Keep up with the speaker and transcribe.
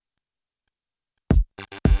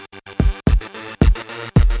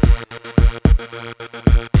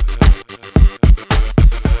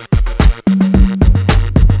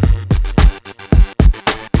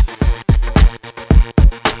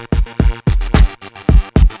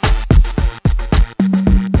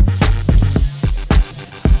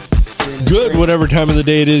Good, whatever time of the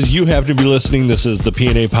day it is, you happen to be listening. This is the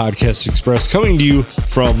P&A Podcast Express coming to you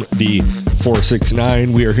from the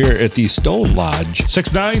 469. We are here at the Stone Lodge.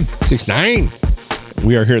 69.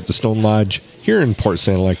 We are here at the Stone Lodge here in Port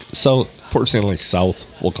Sand Lake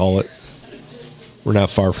South, we'll call it. We're not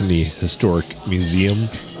far from the historic museum.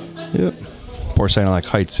 Yep. Port Sand Lake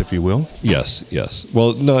Heights, if you will. Yes.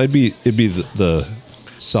 Well, no, it'd be the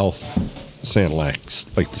South Sand Lakes,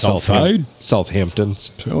 like the South side?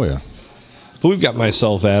 Southamptons. Oh, yeah. But we've got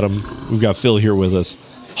myself, Adam. We've got Phil here with us.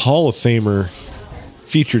 Hall of Famer,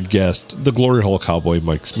 featured guest, the Glory Hole Cowboy,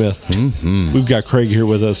 Mike Smith. Mm-hmm. We've got Craig here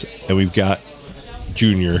with us, and we've got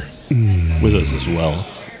Junior with us as well.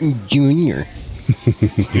 Junior.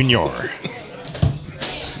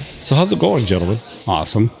 So how's it going, gentlemen?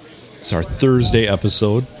 Awesome. It's our Thursday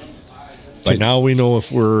episode. By now we know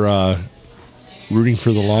if we're rooting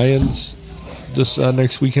for the Lions this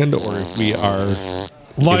next weekend, or if we are...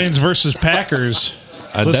 Lions versus Packers.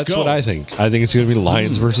 That's what I think. I think it's going to be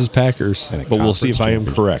Lions versus Packers, but we'll see if I am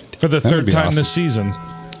correct. For the third time this season.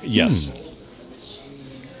 Yes.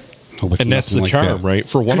 Hope it's And that's the nothing like charm, that. right?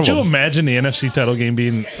 For one Could of you them. imagine the NFC title game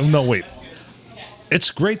being... No, wait. It's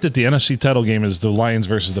great that the NFC title game is the Lions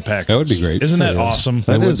versus the Packers. That would be great. Isn't that It is. awesome?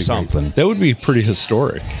 That would is be something. That would be pretty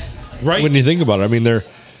historic. Right? When you think about it. I mean, they're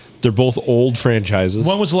both old franchises.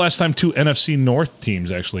 When was the last time two NFC North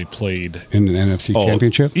teams actually played? In an NFC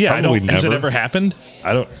championship? Yeah, I Probably don't. Has it never. ever happened?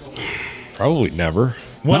 I don't. Probably never.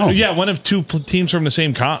 One, No. Yeah, one of two teams from the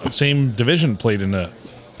same division played in the.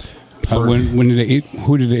 When did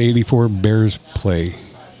who did the 84 Bears play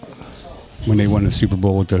when they won the Super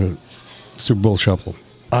Bowl with the Super Bowl shuffle?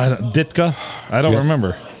 Ditka? I don't Yeah.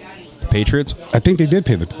 remember. Patriots? I think they did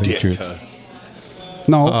pay the Patriots.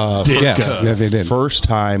 No. Yes, yeah, they did. First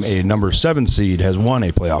time a number 7 seed has won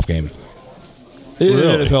a playoff game. In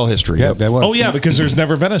Really? NFL history. Yeah, Yep. that was. Oh yeah, because there's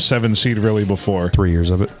never been a 7 seed really before. 3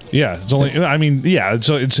 years of it. Yeah, it's only. I mean, yeah,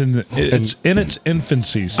 so it's in its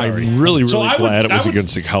infancy. Sorry. I'm really So I would- glad it I was would-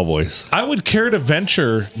 against the Cowboys. I would care to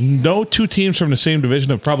venture no two teams from the same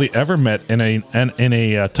division have probably ever met in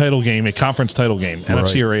a title game, a conference title game,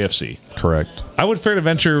 NFC or AFC. Correct. I would fair to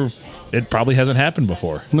venture it probably hasn't happened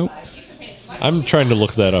before. Nope. I'm trying to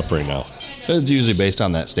look that up right now. It's usually based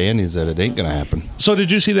on that standings that it ain't going to happen. So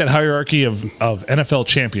did you see that hierarchy of NFL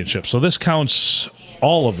championships? So this counts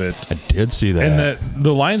all of it. I did see that. And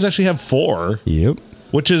the Lions actually have 4, Yep.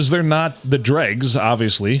 which is they're not the dregs,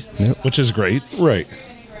 obviously, Yep. which is great. Right.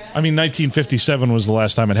 I mean, 1957 was the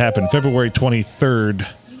last time it happened. February 23rd,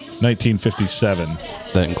 1957.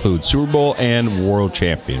 That includes Super Bowl and World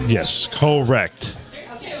Champion. Yes, correct.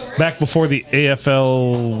 Back before the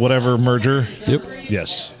AFL whatever merger. Yep.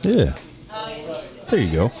 Yes. Yeah. There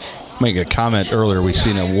you go. Make a comment earlier. We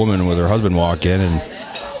seen a woman with her husband walk in, and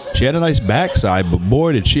she had a nice backside, but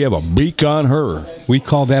boy, did she have a beak on her. We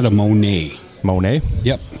call that a Monet. Monet?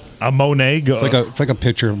 Yep. A Monet. It's like a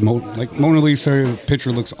picture of like Mona Lisa.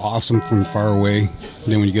 Picture looks awesome from far away.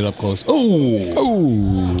 Then when you get up close,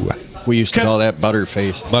 Oh. We used to call that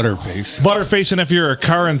butterface. butterface. Butterface, and if you're a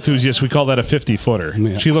car enthusiast, we call that a 50-footer.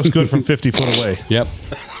 Yeah. She looks good from 50 foot away, Yep.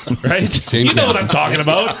 right? Same You know thing. what I'm talking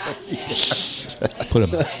about. Put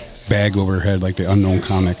a bag over her head like the Unknown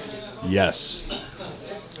comic. Yes.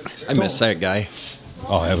 I miss that guy.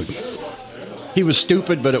 Oh, that was. He was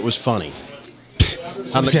stupid, but it was funny.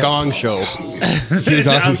 On the Yeah. Gong Show. He was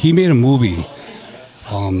awesome. He made a movie,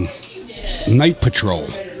 Night Patrol.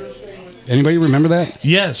 Anybody remember that?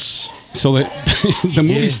 Yes. So that the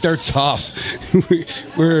movie starts off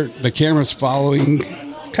where the camera's following.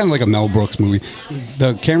 It's kind of like a Mel Brooks movie.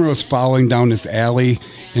 The camera was following down this alley,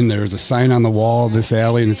 and there was a sign on the wall of this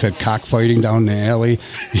alley, and it said cockfighting down the alley.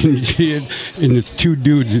 And you see it, and it's 2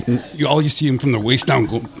 dudes. And all you see them from the waist down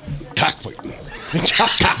go cockfighting.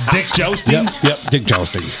 Dick jousting. Yep, dick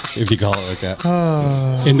jousting, if you call it like that.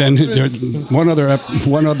 And then there, one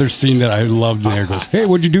other scene that I loved in there goes, "Hey,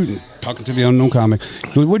 what'd you do?" Talking to the Unknown comic.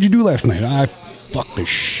 He goes, "What'd you do last night?" "I fucked the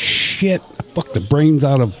shit. I fucked the brains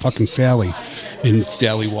out of fucking Sally." And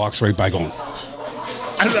Sally walks right by going,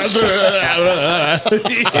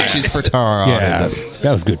 She's for tar. "Yeah,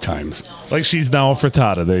 that was good times." Like she's now a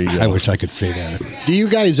frittata. There you I go. wish I could say that. Do you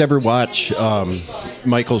guys ever watch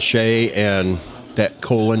Michael Shea and that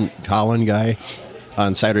Colin guy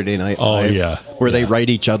on Saturday Night Live? Oh, yeah. Where they write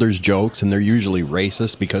each other's jokes, and they're usually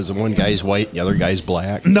racist because the one guy's white and the other guy's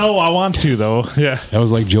black. No, I want to though. Yeah. That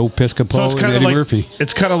was like Joe Piscopo So it's and kind of Eddie like Murphy.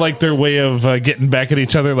 it's kind of like their way of getting back at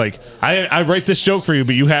each other. Like I write this joke for you,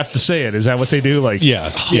 but you have to say it. Is that what they do? Like Yeah.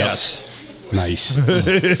 Yes. Nice.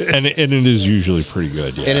 And it is usually pretty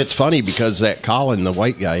good. Yeah. And it's funny because that Colin, the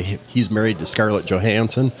white guy, he's married to Scarlett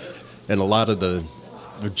Johansson, and a lot of the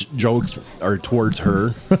jokes are towards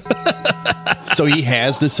her. So he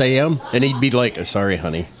has to say them, and he'd be like, "Sorry,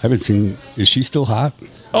 honey." I haven't seen. Is she still hot?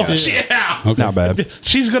 Oh, yeah. Okay. Not bad.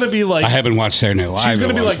 She's going to be like... I haven't watched Saturday Night Live. She's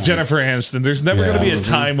going in to a be long like time. Jennifer Aniston. There's never going to be a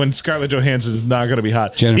time when Scarlett Johansson is not going to be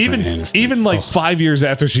hot. Jennifer Aniston. Even like 5 years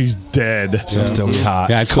after she's dead. She'll still be hot.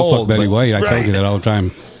 Yeah, I'd still fuck Cold, Betty but- White. I Right. told you that all the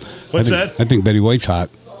time. What's I think, that? I think Betty White's hot.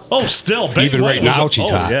 Oh, still. Betty Even White right was now, a- she's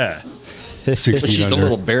oh, hot. Yeah. 6 But feet she's a under.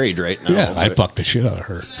 little buried right now. Yeah, I'd but- fuck the shit out of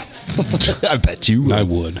her. I bet you would. I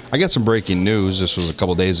would. I got some breaking news. This was a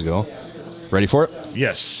couple days ago. Ready for it?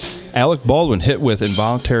 Yes. Alec Baldwin hit with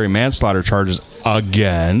involuntary manslaughter charges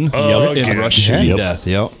again Again. in rush shooting Yep. death.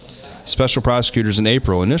 Yep. Special prosecutors in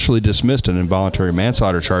April initially dismissed an involuntary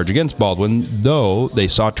manslaughter charge against Baldwin, though they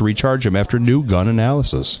sought to recharge him after new gun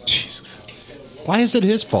analysis. Jesus. Why is it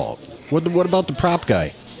his fault? What about the prop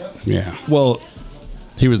guy? Yeah. Well,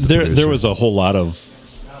 He was the there producer. was a whole lot of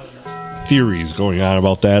theories going on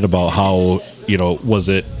about that, about how,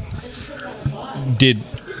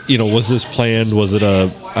 was this planned? Was it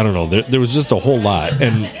I don't know. There was just a whole lot.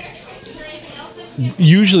 And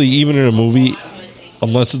usually, even in a movie,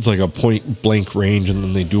 unless it's like a point blank range and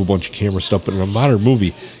then they do a bunch of camera stuff, but in a modern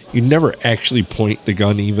movie, you never actually point the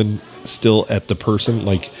gun even still at the person.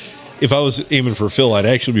 Like, if I was aiming for Phil, I'd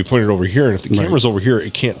actually be pointed over here, and if the Right. camera's over here,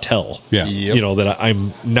 it can't tell. Yeah. Yep. That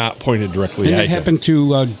I'm not pointed directly Didn't at it him. happen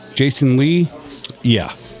to Jason Lee?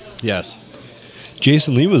 Yeah. Yes.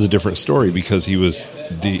 Jason Lee was a different story because he was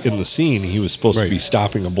in the scene. He was supposed to be Right.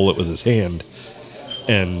 stopping a bullet with his hand,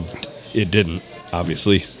 and it didn't,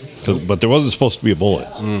 obviously. But there wasn't supposed to be a bullet.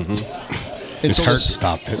 His so heart this-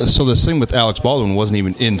 stopped it. So this thing with Alex Baldwin wasn't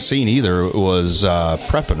even in scene either. It was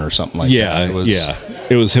prepping or something like that. It was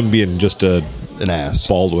It was him being just a an ass.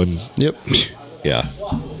 Baldwin. Yep. Yeah.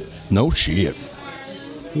 No shit.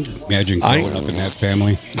 Imagine growing up in that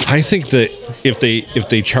family. I think that if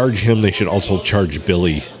they charge him, they should also charge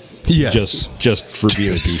Billy. Yes. Just for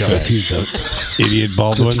being a Because douchebag. he's the idiot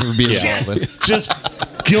Baldwin. Just for being Yeah. Baldwin. Just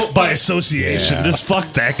guilt by association. Yeah. Just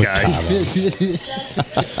fuck that guy.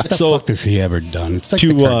 So What has he ever done? It's like To,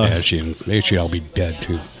 the Kardashians. They should all be dead,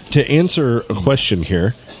 too. to answer a question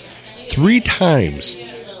here, 3 times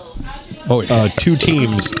Oh, two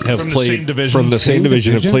teams have From the played same division? from the same Same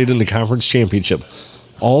division have division? played in the conference championship,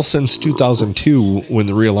 all since 2002 when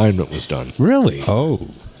the realignment was done. really? Oh.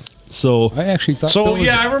 So I actually thought So, Bill was-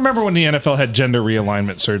 yeah, I remember when the NFL had gender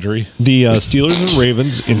realignment surgery. the Steelers and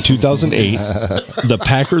Ravens in 2008, the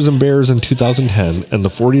Packers and Bears in 2010, and the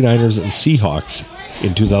 49ers and Seahawks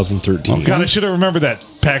in 2013. God, I should have remembered that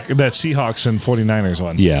Seahawks and 49ers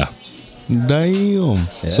one. Yeah. Damn.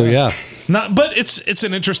 So yeah, But it's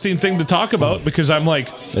an interesting thing to talk about because I'm like,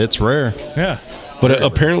 It's rare. yeah. but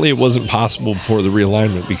apparently it wasn't possible before the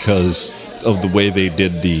realignment because of the way they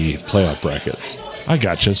did the playoff brackets. I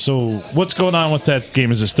gotcha. So what's going on with that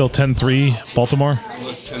game? Is it still 10-3 Baltimore?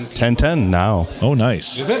 10-10 now. Oh,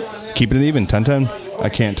 nice. Is it? Keeping it even, 10-10. I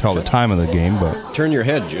can't tell the time of the game, but Turn your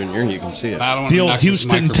head, Junior, and you can see it. I don't The wanna old knock this Houston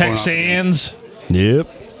microphone off. Texans. yep.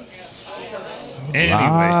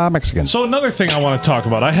 Anyway. Mexican. So another thing I want to talk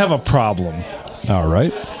about. I have a problem. All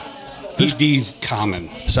right. ED's common.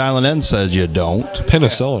 Silent N says you don't.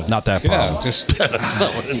 Penicillin. Not that Yeah, problem. just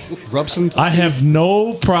rub some I have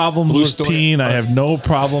no problems Blue with Star- peeing. I have no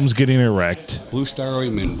problems getting erect. Blue Star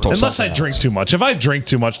ointment. Or Unless I something drink else. too much. If I drink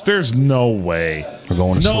too much, there's no way. We're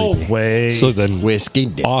going to No sleepy. way. So then, Whiskey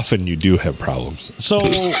dip. often you do have problems. So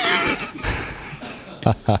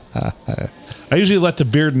I usually let the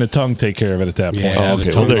beard and the tongue take care of it at that point. Yeah, Oh, the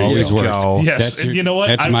okay. tongue Well, there you always go. works. Go. Yes, That's and your- you know what?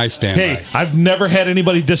 That's my standby. Hey, I've never had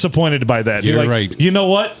anybody disappointed by that. You're You're like, right. You know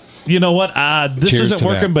what? This Cheers isn't to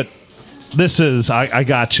working, that. but this is. I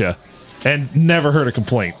gotcha. And never heard a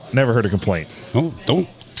complaint. Never heard a complaint. Oh, don't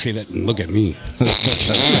say that and look at me.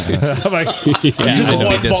 I'm like, Yeah, just I don't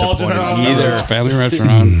one be ball. disappointed Just, either. It's a family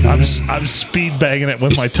restaurant. I'm speed bagging it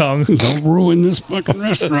with my tongue. Don't ruin this fucking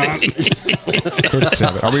restaurant.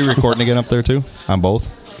 Are we recording again up there too? On both?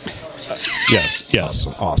 Yes, yes.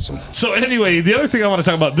 Awesome. So anyway, the other thing I want to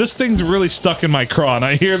talk about, this thing's really stuck in my craw, and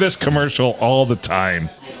I hear this commercial all the time.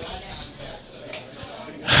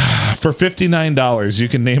 For $59, you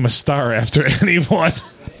can name a star after anyone.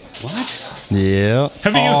 What? Yeah.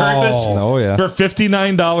 Have you heard this? Oh, yeah. For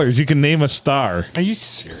 $59, you can name a star. Are you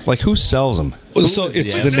serious? Like who sells them? So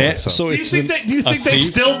it's the so Do you it's think the, they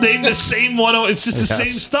still name the same one? It's just the same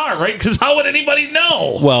star, right? Because how would anybody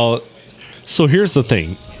know? well. So here's the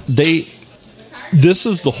thing. This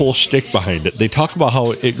is the whole shtick behind it. They talk about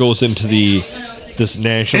how it goes into this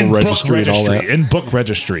national registry and all that. In book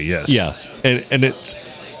registry, yes. Yeah, and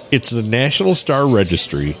it's the National Star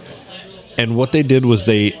Registry, and what they did was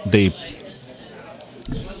they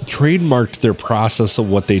trademarked their process of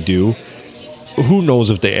what they do. Who knows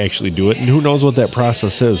if they actually do it, and who knows what that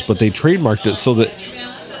process is, but they trademarked it so that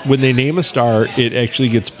when they name a star, it actually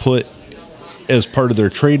gets put as part of their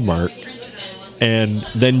trademark, and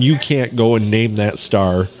then you can't go and name that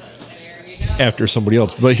star after somebody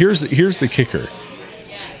else. But here's the kicker.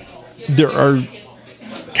 There are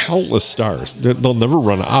countless stars. They'll never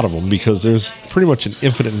run out of them because there's pretty much an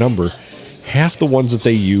infinite number. Half the ones that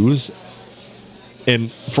they use,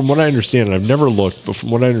 and from what I understand, and I've never looked, but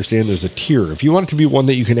from what I understand, there's a tier. If you want it to be one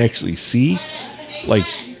that you can actually see, like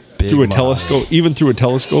through a telescope, even through a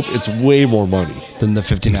telescope, it's way more money than the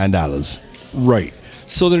 $59. Right.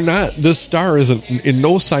 So they're not. This star isn't in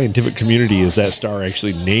no scientific community. Is that star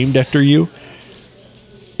actually named after you?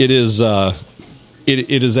 It is.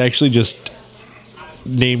 It is actually just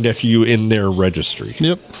named after you in their registry.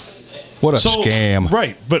 Yep. What a scam!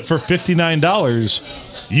 Right, but for $59,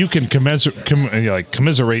 you can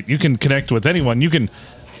commiserate. You can connect with anyone. You can,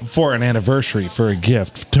 for an anniversary, for a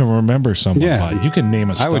gift, to remember someone. Yeah. By. You can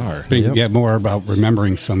name a star. I would think more about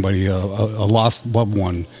remembering somebody, a lost loved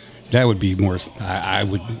one. That would be more. I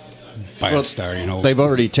would buy a star. They've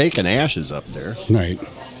already taken ashes up there. Right.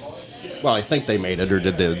 Well, I think they made it, or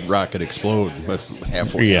did the rocket explode? But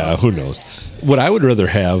halfway. Yeah, who knows? What I would rather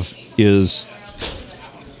have is,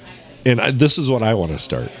 and this is what I want to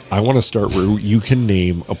start. I want to start where you can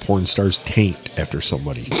name a porn star's taint after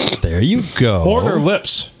somebody. There you go. Or their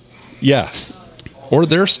lips. Yeah. Or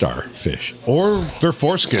their starfish. Or their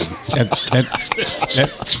foreskin.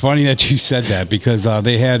 That's funny that you said that because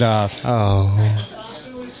they had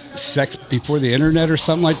Sex Before the Internet or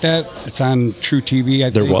something like that. It's on True TV,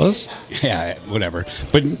 I think. There was? Yeah, whatever.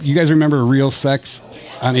 But you guys remember Real Sex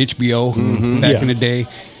on HBO back in the day?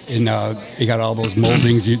 And you got all those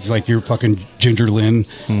moldings. It's like you're fucking Ginger Lynn.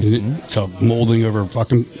 And it's a molding of her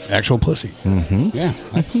fucking actual pussy. Yeah,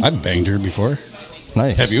 I've banged her before.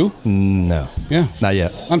 Nice. Have you? No. Yeah. Not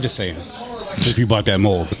yet. I'm just saying. If you bought that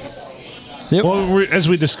mold. Yep. Well, as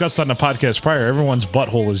we discussed on the podcast prior, everyone's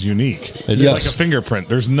butthole is unique. It's Yes. like a fingerprint.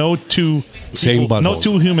 There's no two Same people, no buttholes.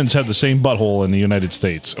 two humans have the same butthole in the United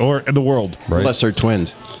States or in the world. Right. Unless they're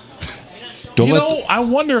twins. I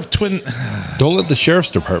wonder if twin. Don't let the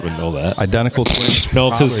sheriff's department know that. Identical twins.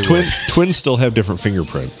 No, because probably twins still have different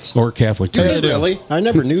fingerprints. Or Catholic priest. Really? I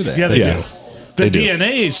never knew that. Yeah, they Yeah. do. The They do.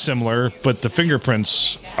 DNA is similar, but the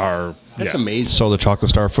fingerprints are. That's yeah. amazing. So the chocolate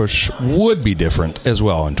starfish would be different as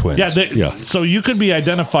well on twins. Yeah, Yeah. So you could be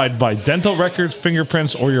identified by dental records,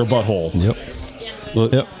 fingerprints, or your butthole.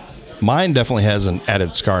 Yep. Yep. Mine definitely has an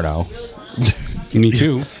added scar now. Me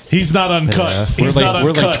too. He's not uncut. Yeah. He's We're not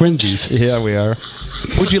like uncut. twinsies. Yeah, we are.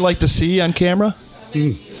 Would you like to see on camera?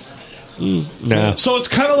 Nah. So it's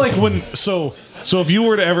kind of like when so if you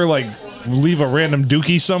were to ever like leave a random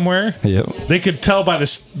dookie somewhere, Yep. they could tell by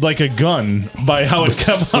this like a gun by how it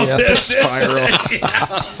come out. Yeah, the spiral.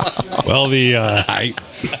 Well, the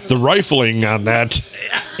rifling on that,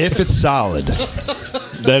 If it's solid.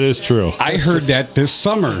 that is true. I heard that this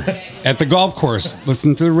summer at the golf course.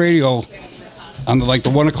 Listen to the radio on the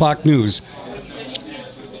 1 o'clock news.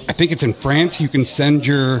 I think it's in France. You can send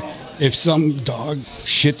if some dog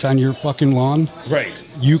shits on your fucking lawn, Right.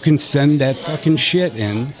 you can send that fucking shit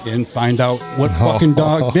in and find out what fucking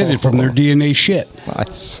dog did it from their DNA shit.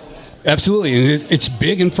 Nice. Absolutely, and it's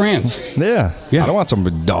big in France. Yeah. Yeah. I don't want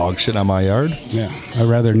some dog shit on my yard. Yeah, I'd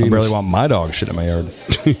rather I name barely want my dog shit in my yard.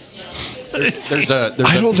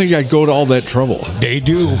 I don't think I'd go to all that trouble. They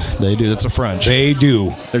do. They do. That's a French. They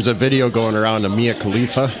do. There's a video going around of Mia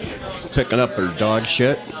Khalifa picking up her dog's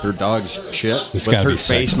shit It's with gotta her be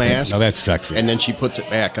face sexy. mask. No, that's sexy. And then she puts it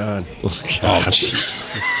back on. Oh,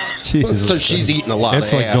 Jesus. Jesus So she's eating a lot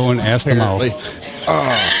That's of like ass. going ass to mouth.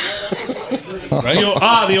 apparently.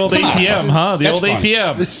 The old ATM, huh? The That's old fun.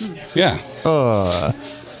 ATM. Yeah.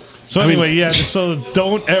 So anyway, yeah. So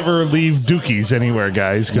don't ever leave dookies anywhere,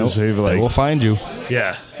 guys, because Nope. they They will find you.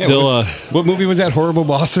 yeah. Yeah, They'll, what movie was that? Horrible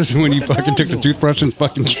Bosses, when you fucking took the toothbrush and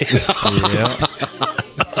fucking. Yeah.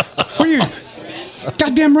 Where you?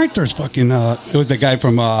 Goddamn right, there's fucking. It was the guy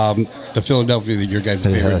from the Philadelphia that your guys'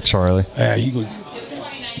 Yeah, favorite. Charlie. Yeah, he goes.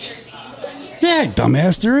 Yeah,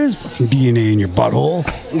 dumbass, there is fucking DNA in your butthole.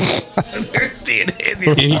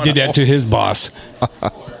 And he did that to his boss.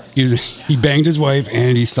 He banged his wife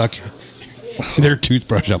and he stuck their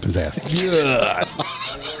toothbrush up his ass.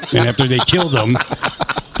 And after they killed him,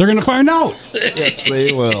 they're gonna find out. Yes,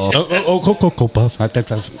 they will. Cocoa Puff.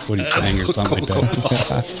 That's what he's saying or something like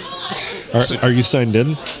that. are you signed in?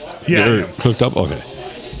 Yeah. You're hooked up? Okay.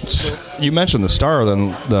 You mentioned the star, then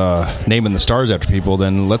the naming the stars after people.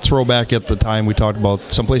 Then let's throw back at the time we talked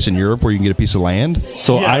about someplace in Europe where you can get a piece of land.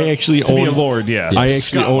 So Yeah, I actually to be own a lord, yeah. I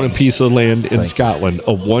actually own a piece of land in Scotland,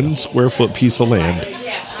 a 1 square foot piece of land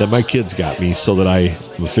that my kids got me, so that I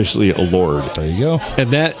am officially a lord. There you go.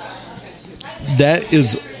 And that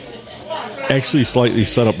is actually slightly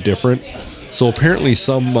set up different. So apparently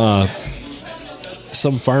some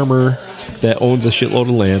farmer that owns a shitload of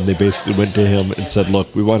land, they basically went to him and said,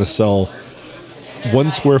 look, we want to sell 1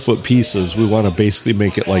 square foot pieces. We want to basically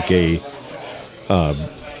make it like a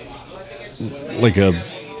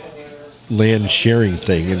land sharing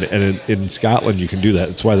thing. And in Scotland, you can do that.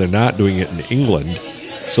 That's why they're not doing it in England.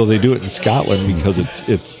 So they do it in Scotland because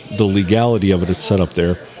it's the legality of it. It's set up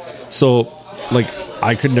there. So like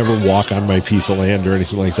I could never walk on my piece of land or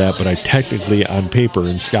anything like that, but I technically on paper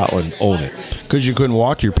in Scotland own it. Because you couldn't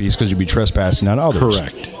walk your piece because you'd be trespassing on others.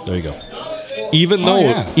 Correct. There you go. Even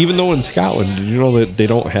though in Scotland, did you know that they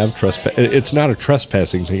don't have trespass? It's not a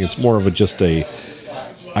trespassing thing. It's more of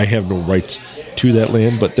I have no rights to that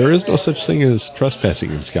land, but there is no such thing as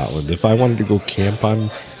trespassing in Scotland. If I wanted to go camp on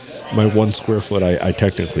my 1 square foot, I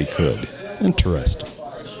technically could. Interesting.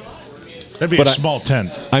 That'd be a small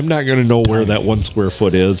tent. I'm not going to know where that 1 square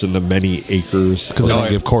foot is in the many acres. Because they don't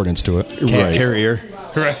give coordinates to it. Cat terrier.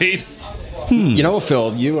 Right? You know,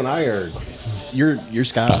 Phil, you and I are. You're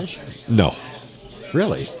Scottish? No.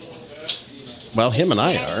 Really? Well, him and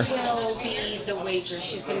I are. Will be the waitress.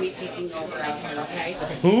 She's going to be taking over out here, okay?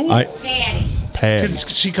 Who? Patty. Could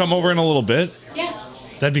she come over in a little bit? Yeah.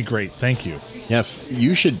 That'd be great. Thank you. Yeah,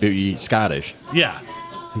 you should be Scottish Yeah.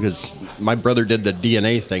 because my brother did the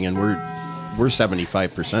DNA thing, and we're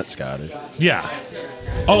 75% Scottish. Yeah.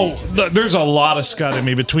 Oh, there's a lot of Scott in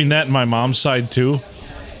me between that and my mom's side too.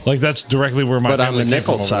 Like that's directly where my But on family the came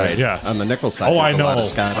from nickel over there. side, Yeah. on the nickel side, Oh, I there's a lot know. of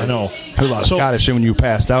Scottish. I know. There's a lot of Scottish when you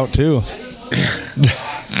passed out, too.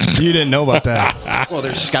 You didn't know about that. Well,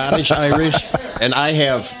 there's Scottish, Irish, and I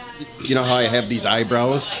have, you know how I have these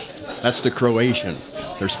eyebrows? That's the Croatian.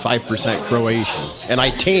 There's 5% Croatian. And I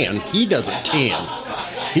tan. He doesn't tan.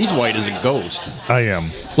 He's white as a ghost. I am.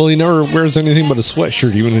 Well, he never wears anything but a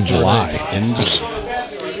sweatshirt, even in July.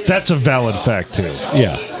 That's a valid fact too.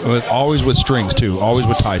 Yeah. Always with strings, too. Always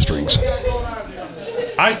with tie strings.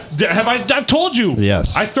 I've told you.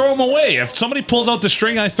 Yes. I throw them away. If somebody pulls out the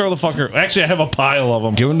string, I throw the fucker. Actually, I have a pile of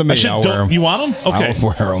them. Give them to me. I'll wear them. You want them? Okay. I'll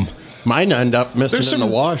wear them. Mine end up missing in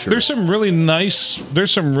the washer. There's some really nice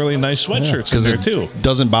sweatshirts in there too. It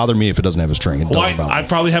doesn't bother me if it doesn't have a string. It doesn't bother I me.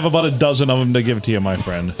 probably have about a dozen of them to give to you, my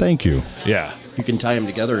friend. Thank you. Yeah. You can tie them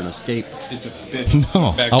together and escape. It's a bit.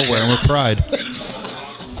 No, I'll wear them with pride.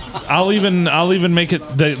 I'll even make it.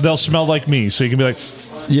 They'll smell like me, so you can be like,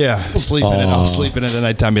 Yeah, sleep in it. I'll sleep in it at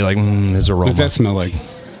nighttime. Be like, this aroma. Does that smell like?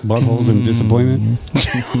 Buttholes and disappointment.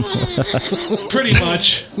 pretty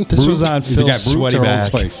much. This was on Has it got Phil's Brutes sweaty or Old back.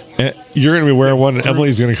 Spice? You're going to be wearing one, and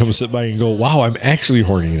Emily's going to come sit by and go, wow, I'm actually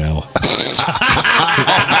horny now.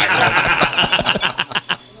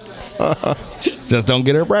 Just don't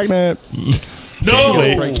get her pregnant. No.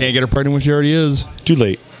 Can't get her pregnant when she already is. Too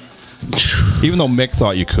late. Even though Mick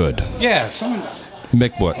thought you could. Yeah, someone.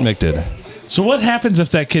 Mick did. So what happens if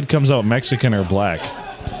that kid comes out Mexican or black?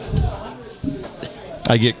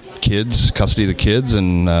 I get custody of the kids,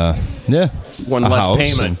 and yeah, One a less house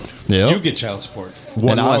payment. And, yep. You get child support.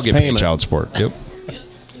 One and I'll less get paid payment. child support. Yep.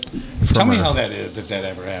 Tell me her. how that is if that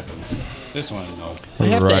ever happens. Just want to know. I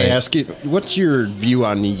have Right. to ask you, what's your view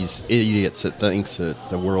on these idiots that thinks that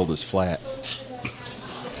the world is flat?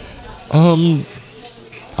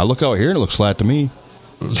 I look out here and it looks flat to me.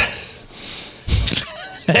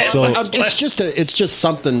 So It's just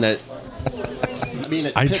something that. I mean,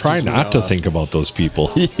 it I try pisses me not to off. think about those people.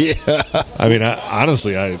 Yeah. I mean,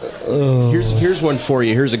 honestly, Here's one for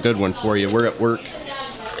you. Here's a good one for you. We're at work.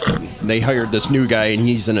 They hired this new guy, and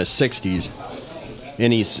he's in his 60s,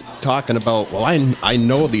 and he's talking about, well, I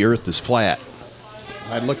know the Earth is flat.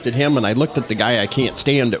 I looked at him, and I looked at the guy I can't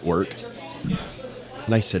stand at work,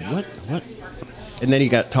 and I said, what? And then he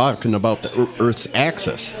got talking about the Earth's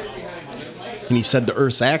axis, and he said the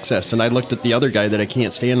Earth's axis, and I looked at the other guy that I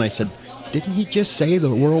can't stand, and I said, didn't he just say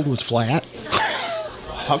the world was flat?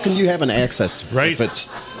 How can you have an axis Right. if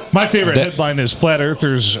it's... My favorite headline is Flat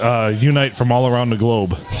Earthers unite from all around the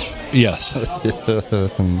globe. yes.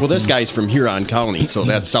 Well, this guy's from Huron County, so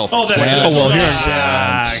that's self-explanatory.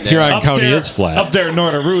 Huron County is flat. Up there in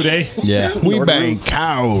Norderroot, eh? Yeah, we bang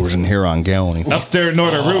cows in Huron County. Up there in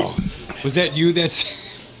Norderroot. Was that you? That's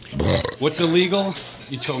what's illegal?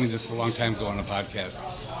 You told me this a long time ago on a podcast.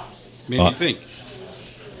 Made me think.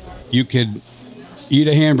 You could eat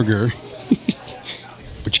a hamburger,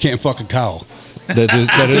 but you can't fuck a cow.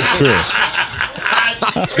 That is true.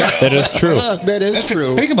 That is true. That is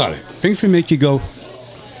true. Think about it. Things can make you go,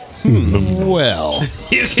 Well,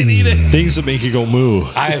 You can eat it. Things that make you go moo.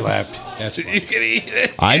 I left. That's funny. You can eat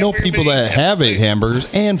it. I know people that have ate hamburgers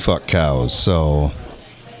and fuck cows, so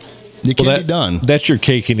it can be done. That's your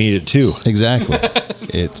cake and eat it too. Exactly.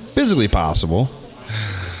 It's physically possible,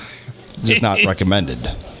 just not recommended.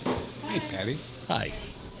 Hi, Patty. Hi.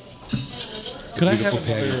 Could I have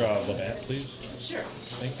Beautiful another Labatt, please? Sure.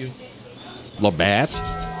 Thank you. Labatt?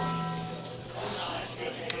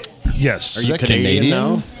 Yes. Are you Is that Canadian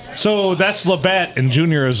now? So that's Labatt and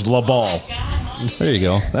Junior is La Ball. There you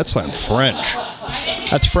go. That's like French.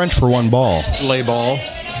 That's French for one ball. Lay ball.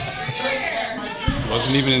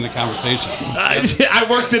 Wasn't even in the conversation. I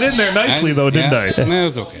worked it in there nicely, though, didn't I? No, it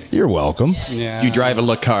was okay. You're welcome. Yeah. You drive a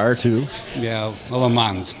Le Car, too? Yeah, a Le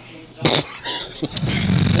Mans.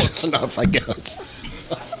 That's enough, I guess.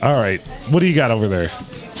 All right. What do you got over there?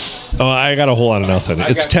 Oh, I got a whole lot of nothing.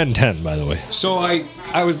 It's got- 10-10, by the way. So I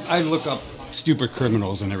look up stupid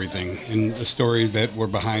criminals and everything and the stories that were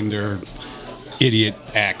behind their idiot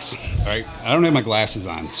acts. All right. I don't have my glasses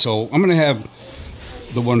on, so I'm gonna have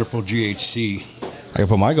the wonderful GHC. I can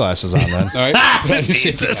put my glasses on then. All right.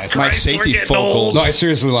 Jesus My Christ, safety we're getting old. focals. No, I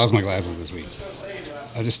seriously lost my glasses this week.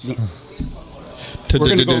 I just. We're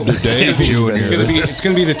gonna go. Today, Junior. It's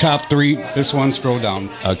gonna be the top three. This one, scroll down.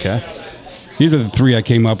 Okay. These are the three I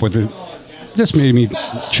came up with. It just made me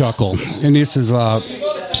chuckle. And this is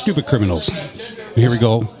stupid criminals. Here we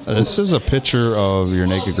go. This is a picture of your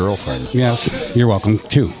naked girlfriend. Yes, you're welcome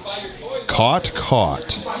too. Caught.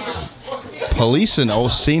 Police in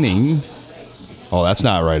Ossining. Oh, that's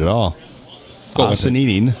not right at all. Go with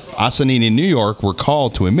Ossining, New York, were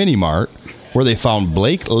called to a mini mart where they found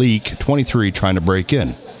Blake Leak, 23, trying to break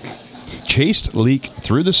in. Chased Leak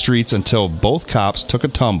through the streets until both cops took a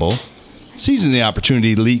tumble. Seizing the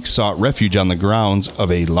opportunity, Leak sought refuge on the grounds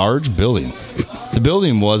of a large building. The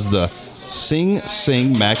building was the Sing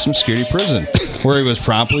Sing Maximum Security Prison, where he was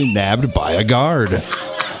promptly nabbed by a guard.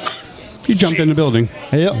 He jumped in the building.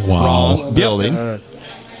 Yep. Wow. Wrong building.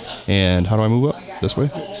 And how do I move up? This way?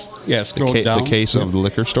 Yeah, scroll The down. case of the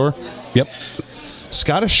liquor store. Yep.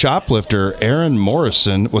 Scottish Shoplifter Aaron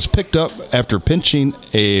Morrison was picked up after pinching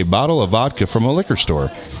a bottle of vodka from a liquor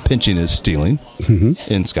store. Pinching is stealing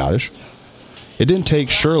in Scottish. It didn't take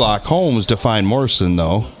Sherlock Holmes to find Morrison,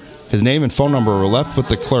 though. His name and phone number were left with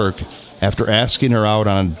the clerk after asking her out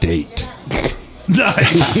on a date.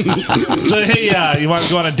 Nice. So, hey, you want to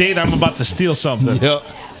go on a date? I'm about to steal something. Yep.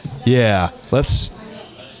 Yeah. Let's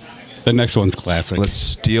The next one's classic.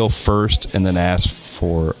 steal first and then ask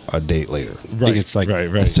for a date later. I think it's like right.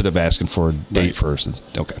 Instead of asking for a date first. It's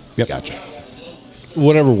okay. Yep. Gotcha.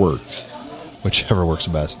 Whatever works. Whichever works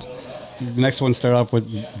best. the next one. Start off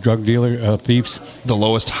with drug dealer thieves. The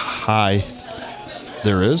lowest high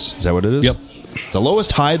there is. Is that what it is? Yep. The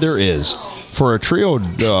lowest high there is for a trio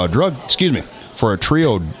drug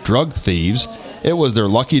thieves. It was their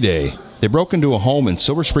lucky day. They broke into a home in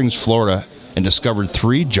Silver Springs, Florida, and discovered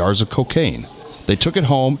 3 jars of cocaine. They took it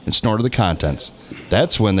home and snorted the contents.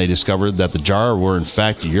 That's when they discovered that the jar were in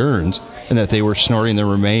fact urines and that they were snorting the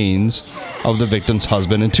remains of the victim's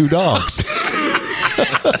husband and 2 dogs.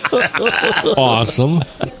 Awesome.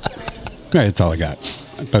 Right, that's all I got.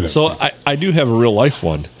 So I do have a real life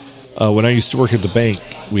one. When I used to work at the bank,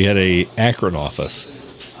 we had a Akron office,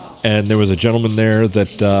 and there was a gentleman there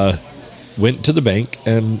that went to the bank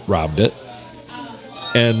and robbed it,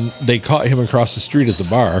 and they caught him across the street at the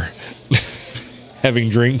bar having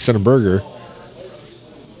drinks and a burger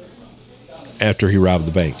after he robbed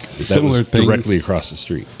the bank. That Similar was thing directly across the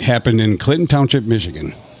street. happened in Clinton Township,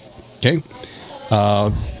 Michigan. Okay,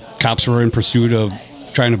 cops were in pursuit of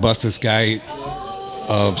trying to bust this guy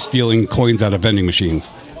of stealing coins out of vending machines.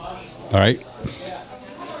 All right,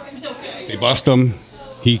 they bust him.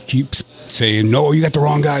 He keeps saying, "No, you got the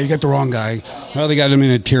wrong guy. You got the wrong guy." Well, they got him in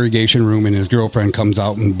an interrogation room, and his girlfriend comes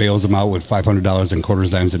out and bails him out with $500 in quarters,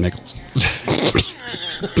 dimes, and nickels.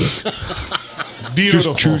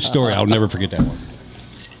 Beautiful. True story. I'll never forget that one.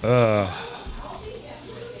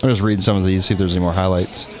 I'm just reading some of these, see if there's any more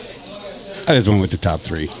highlights. I just went with the top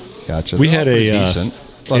 3. Gotcha. We had Pretty a decent.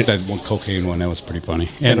 Like that one cocaine one. That was pretty funny.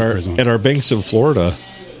 And prison. At our banks in Florida,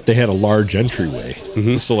 they had a large entryway.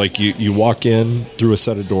 So like you walk in through a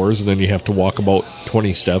set of doors, and then you have to walk about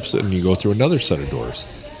 20 steps, and you go through another set of doors.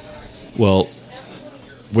 Well,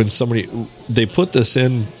 when they put this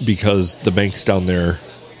in because the banks down there,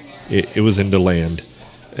 it was into land,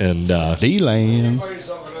 and D-Land.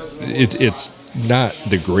 it's not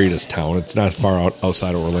the greatest town. It's not far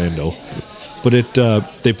outside of Orlando, But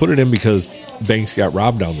they put it in because banks got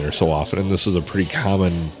robbed down there so often, and this is a pretty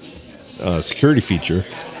common security feature.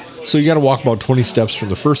 So you got to walk about 20 steps from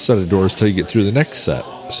the first set of doors till you get through the next set.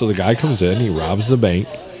 So the guy comes in, he robs the bank.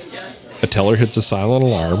 A teller hits a silent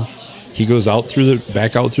alarm. He goes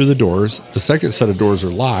back out through the doors. The second set of doors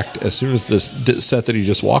are locked. As soon as this set that he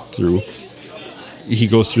just walked through, he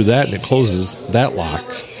goes through that and it closes. That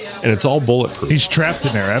locks, and it's all bulletproof. He's trapped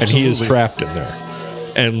in there. Absolutely. And he is trapped in there.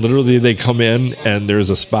 And literally, they come in, and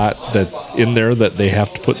there's a spot that in there that they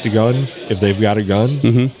have to put the gun if they've got a gun,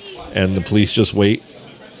 and the police just wait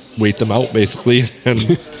them out basically,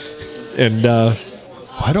 and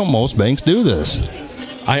why don't most banks do this?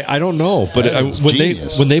 I don't know, but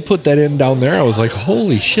when they put that in down there, I was like,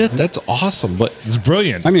 holy shit, that's awesome. But it's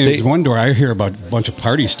brilliant. I mean, there's one door I hear about a bunch of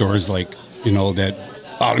party stores that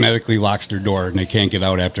automatically locks their door and they can't get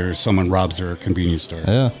out after someone robs their convenience store.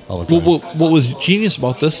 Yeah, all the time. Well, what was genius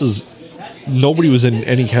about this is nobody was in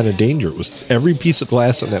any kind of danger. It was every piece of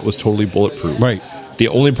glass in that was totally bulletproof. Right. The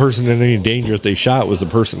only person in any danger if they shot was the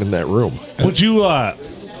person in that room. Would you?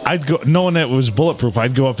 I'd go, knowing that it was bulletproof,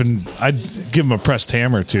 I'd go up and I'd give him a pressed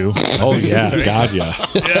hammer too. Oh yeah, God yeah.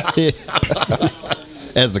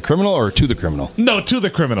 As the criminal or to the criminal? No, to the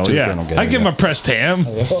criminal. To the yeah, criminal, I'd give him a pressed ham.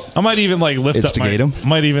 I might even Instigate him?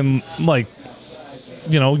 Might even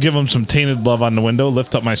give him some tainted love on the window,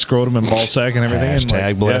 lift up my scrotum and ball sack and everything.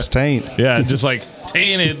 Hashtag blessed taint. Yeah, just like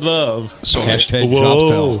tainted love. So Hashtag soft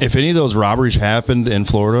cell. if any of those robberies happened in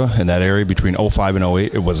Florida in that area between 05 and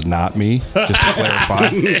 08, it was not me. Just to clarify.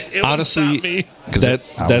 Honestly, Because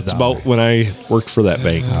that's about when I worked for that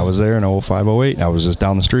bank. I was there in 05, 08. I was just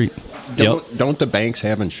down the street. Don't the banks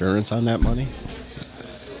have insurance on that money?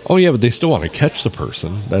 Oh yeah, but they still want to catch the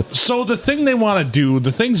person. So the thing they want to do,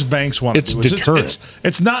 the things banks want to do, it's deterrent.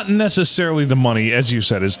 It's not necessarily the money, as you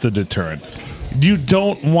said, it's the deterrent. You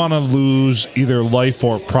don't want to lose either life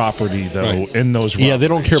or property, though, in those robberies. Yeah, they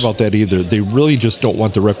don't care about that either. They really just don't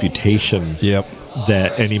want the reputation Yep.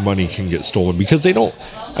 that any money can get stolen because they don't.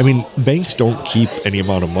 I mean, banks don't keep any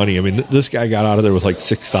amount of money. I mean, this guy got out of there with like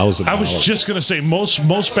 $6,000. I was just going to say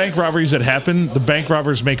most bank robberies that happen, the bank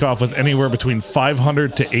robbers make off with anywhere between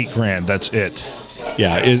 $500 to $8,000. That's it.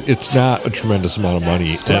 Yeah, it's not a tremendous amount of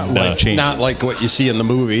money. Not like what you see in the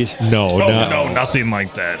movies. No, nothing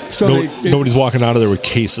like that. So nobody's walking out of there with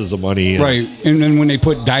cases of money. Right. And then when they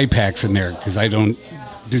put dye packs in there, because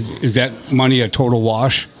is that money a total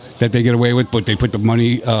wash that they get away with, but they put the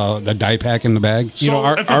money, the dye pack in the bag? So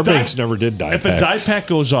our banks never did dye packs. If a dye pack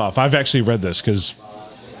goes off, I've actually read this because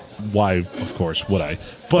why, of course, would I?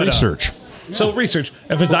 But Research. So research.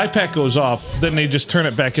 If a dye pack goes off, then they just turn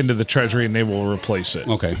it back into the treasury and they will replace it.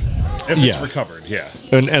 Okay. If it's recovered, yeah.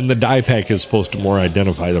 And the dye pack is supposed to more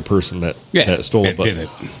identify the person that stole it. But did it.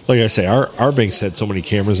 Like I say, our banks had so many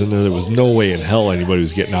cameras in there, there was no way in hell anybody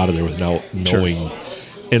was getting out of there without knowing. Sure.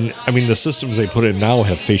 And I mean, the systems they put in now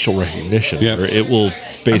have facial recognition. Yeah. Where it will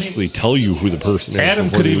basically tell you who the person is. Adam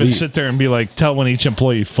could even sit there and be like, tell when each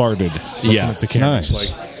employee farted. Yeah. At the cameras.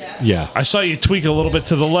 Nice. Like, yeah. I saw you tweak a little bit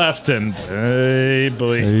to the left, and hey,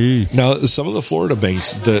 boy. Hey. Now, some of the Florida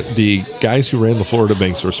banks, the guys who ran the Florida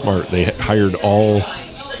banks were smart. They hired all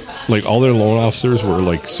their loan officers were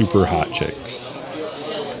like super hot chicks.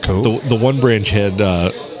 Cool. The one branch had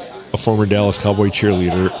a former Dallas Cowboy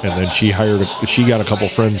cheerleader, and then she got a couple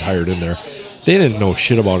friends hired in there. They didn't know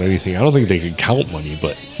shit about anything. I don't think they could count money,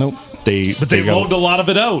 but Nope. They loaned a lot of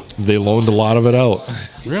it out. They loaned a lot of it out.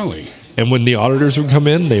 Really? And when the auditors would come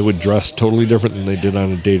in, they would dress totally different than they did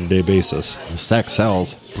on a day-to-day basis. Sex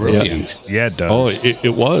sells. Brilliant. Yeah, it does. Oh,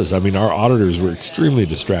 it was. I mean, our auditors were extremely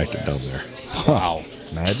distracted down there. Wow.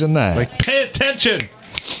 Imagine that. Like, pay attention.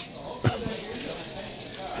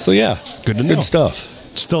 So, yeah. Good to know. Good stuff.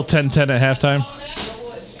 Still 10-10 at halftime?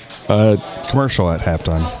 Commercial at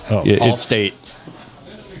halftime. Oh. Yeah, Allstate.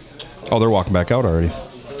 Oh, they're walking back out already.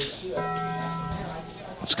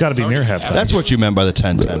 It's got to be near halftime. That's what you meant by the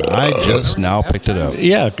 10-10. I just now picked it up.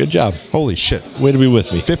 yeah, good job. Holy shit. Way to be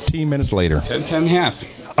with me. 15 minutes later. 10-10 half.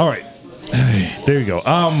 All right. There you go.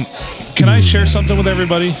 Can I share something with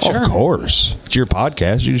everybody? Of course. It's your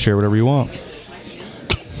podcast. You can share whatever you want.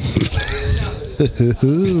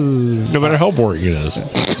 No matter how boring it is.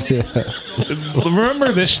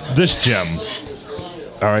 Remember this gem.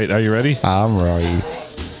 All right, are you ready? I'm right.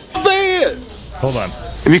 Hold on.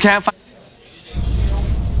 If you can't find...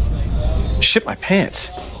 Ship my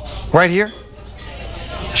pants. Right here?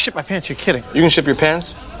 Ship my pants, you're kidding. You can ship your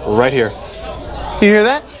pants right here. You hear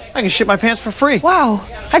that? I can ship my pants for free. Wow,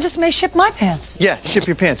 I just may ship my pants. Yeah, ship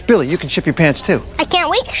your pants. Billy, you can ship your pants too. I can't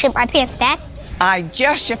wait to ship my pants, Dad. I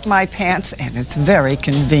just shipped my pants, and it's very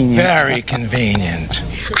convenient. Very convenient.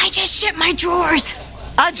 I just shipped my drawers.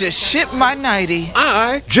 I just shipped my nightie.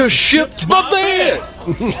 I just shipped my bed.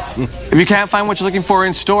 If you can't find what you're looking for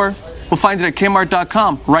in store, we'll find it at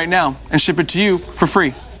Kmart.com right now and ship it to you for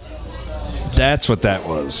free. That's what that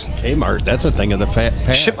was. Kmart, that's a thing of the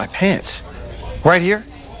past. Ship my pants. Right here?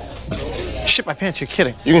 Ship my pants, you're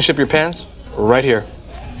kidding. You can ship your pants right here.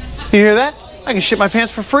 You hear that? I can ship my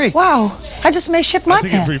pants for free. Wow, I just may ship my I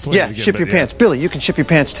think if we pants. play it Yeah, again, ship but your yeah. pants. Billy, you can ship your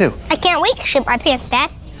pants too. I can't wait to ship my pants,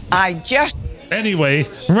 Dad. I just Anyway,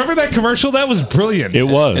 remember that commercial? That was brilliant. It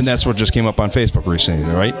was. And that's what just came up on Facebook recently,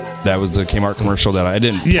 right? That was the Kmart commercial that I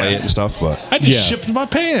didn't Yeah. play it and stuff, but I just Yeah. shipped my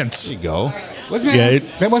pants. there you go. Wasn't Yeah,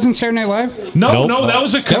 that? That wasn't Saturday Night Live. No, Nope. that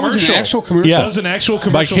was a commercial. That was an actual commercial. Yeah. That was an actual By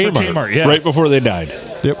commercial for Kmart, Kmart. Yeah. right before they died.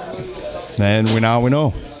 Yep. And we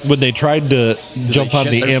know. When they tried to jump on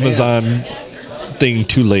shit the their Amazon thing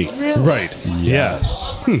too late. Right.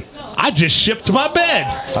 Yes. Yeah. I just shipped my bed.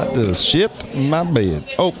 I just shipped my bed.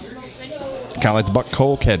 Oh. Kind of like the Buck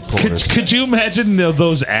Coke headquarters. Could you imagine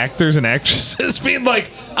those actors and actresses being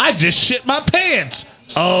like, I just shit my pants?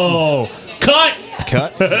 Oh, cut.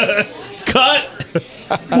 Cut.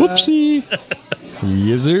 Whoopsie.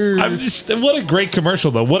 Yes, sir. What a great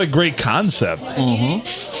commercial, though. What a great concept.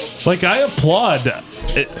 Mm-hmm. Like, I applaud.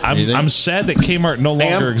 I'm sad that Kmart no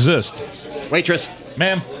longer Ma'am? exists. Waitress.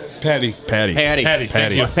 Ma'am. Patty. Patty. Patty. Patty.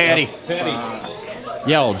 Thank you. Patty.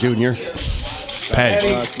 Yell, Junior.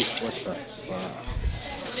 Patty.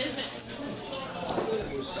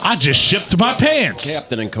 I just shipped my pants.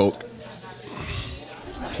 Captain and Coke.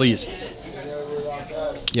 Please.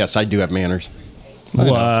 Yes, I do have manners.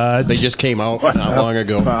 What? They just came out not long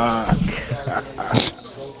ago.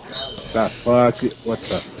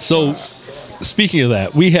 So, speaking of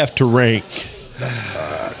that, we have to rank.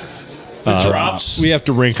 Drops. We have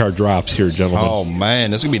to rank our drops here, gentlemen. Oh,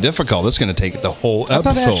 man. This is going to be difficult. This is going to take the whole I thought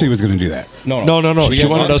episode. Ashley was going to do that. No. We She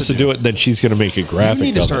got wanted lots us to do it. Then she's going to make a You graphic.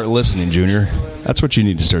 need to of start it. listening, Junior. That's what you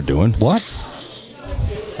need to start doing. What?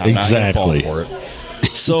 I'm not gonna fall Exactly. for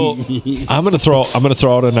it. So I'm going to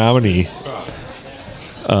throw out a nominee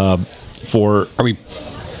for. Are we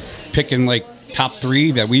picking like top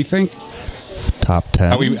 3 that we think? Top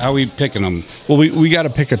 10. Are we picking them Well, we got to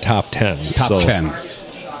pick a top 10. top 10?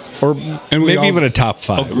 or And we maybe all even a top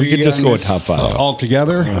 5. We Agree could just on go with this top 5. all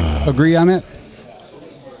together. Agree on it.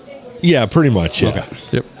 Yeah, pretty much. Yeah. Okay.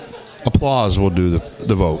 Yep. Applause will do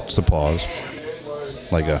the votes. The applause.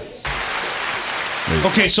 Like a.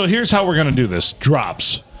 Okay, so here's how we're going to do this.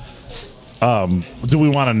 Drops. Do we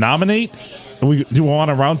want to nominate? Do we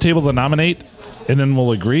want a round table to nominate? And then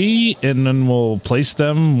we'll agree, and then we'll place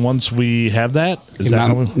them once we have that? Is that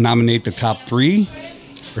how we... Nominate the top 3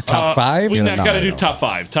 or top 5? We Yeah, got to do nominate top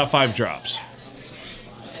 5. Top 5 drops.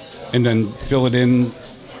 And then fill it in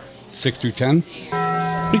 6 through 10?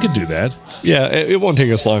 We could do that. Yeah, it won't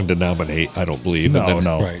take us long to nominate, I don't believe. And then-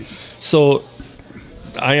 No. Right. So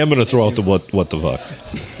I am going to throw out the what the fuck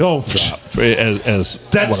Oh, as one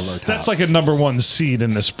of our top. that's like a number 1 seed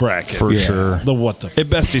in this bracket. For sure. The what the It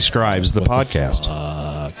best describes the podcast.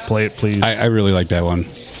 play it, please. I really like that one.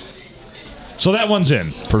 So that one's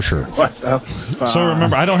in. For sure. So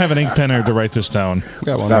remember, I don't have an ink pen to write this down. We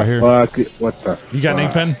got one right here. You got an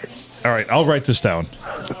ink pen? All right, I'll write this down.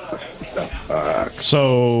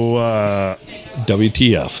 So,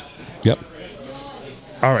 WTF. Yep.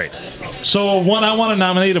 all right. So one I want to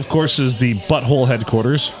nominate, of course, is the Butthole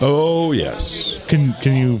Headquarters. Oh, yes. Can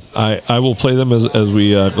you? I will play them as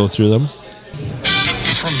we go through them.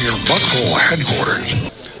 From your butthole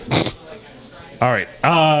headquarters. All right.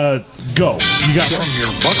 Go. You got From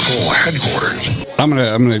your butthole headquarters. I'm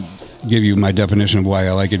gonna give you my definition of why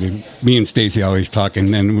I like it. Me and Stacy always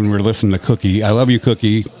talking, and when we're listening to Cookie, I love you,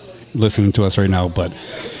 Cookie, listening to us right now. But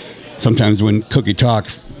sometimes when Cookie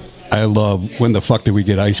talks, I love when the fuck did we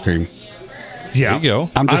get ice cream? Yeah. There you go.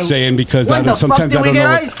 I'm just saying because When the sometimes fuck I did we don't know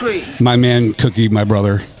get what ice cream? my man Cookie, my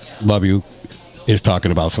brother, love you, is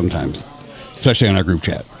talking about sometimes, especially on our group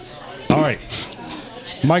chat. All right.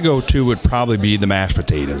 My go-to would probably be the mashed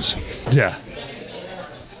potatoes. Yeah.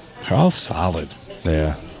 They're all solid.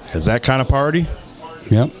 Yeah. Is that kind of party?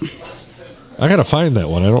 Yep. I got to find that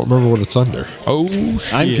one. I don't remember what it's under. Oh,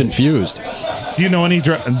 shit. I'm confused. Do you know any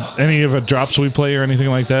of the drops we play or anything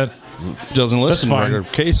like that? Doesn't listen in fine.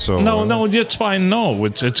 regular case, so... No, it's fine. No,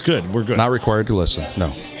 it's good. We're good. Not required to listen.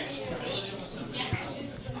 No.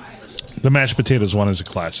 The mashed potatoes one is a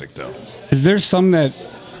classic, though. Is there some that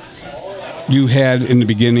you had in the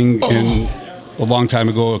beginning and a long time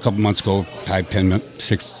ago, a couple months ago,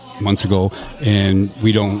 6 months ago, and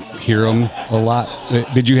we don't hear them a lot?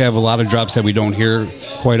 Did you have a lot of drops that we don't hear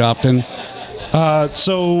quite often?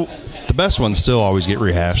 So The best ones still always get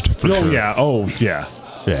rehashed. For sure. yeah. Oh yeah.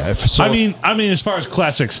 Yeah. I mean, as far as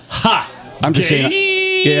classics, I'm just saying.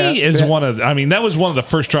 is one of. I mean, that was one of the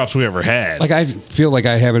first drops we ever had. Like, I feel like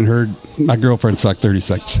I haven't heard my girlfriend suck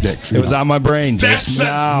 36 dicks. It was on my brain just That's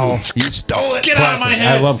now. You stole it. Get out of my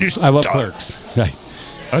head. I love Clerks. Right.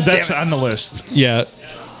 That's on the list. Yeah.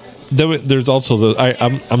 There's also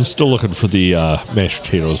I'm still looking for the mashed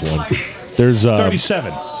potatoes one. There's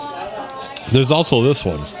 37. There's also this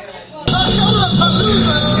one.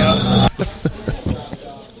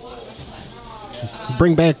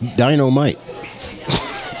 Bring back Dynamite.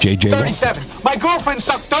 JJ. 37. My girlfriend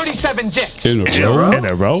sucked 37 dicks. In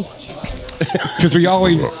a row? Because we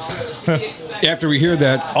always, after we hear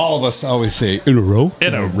that, all of us always say, in a row?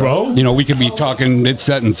 In a row? You know, we could be talking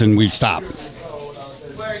mid-sentence and we'd stop.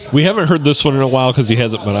 We haven't heard this one in a while because he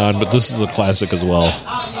hasn't been on, but this is a classic as well.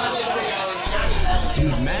 Dude,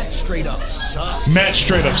 Matt straight up sucks. Matt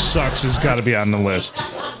straight up sucks has got to be on the list.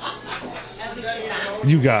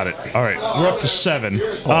 You got it. All right, we're up to 7.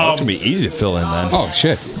 That's gonna be easy to fill in then. Oh,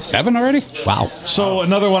 shit. 7 already? Wow. So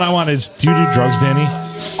another one I want is, do you do drugs, Danny?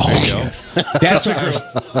 Oh, that's a great.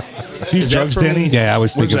 Do you do drugs, Danny? Yeah, I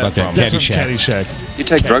was thinking about that. That's from Caddyshack. Caddyshack. You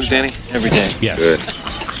take drugs, Danny? Every day. Yes. Good.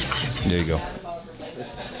 There you go.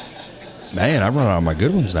 Man, I run out of my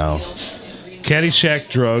good ones now. Caddyshack,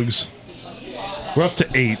 drugs. We're up to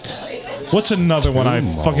 8. What's another one?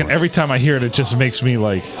 Every time I hear it, it just makes me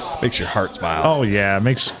like. Makes your heart smile. Oh yeah, it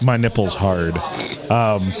makes my nipples hard.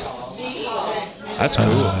 That's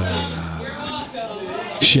cool.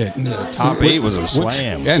 Shit. Top 8 was a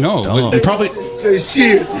slam. Yeah, no. Dumb. You probably. Say,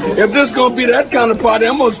 shit, if this gonna be that kind of party,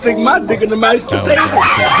 I'm gonna stick my dick in the mashed potato. That's a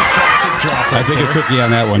classic drop. I think a Cookie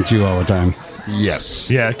on that one too all the time. Yes.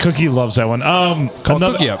 Yeah, Cookie loves that one. Call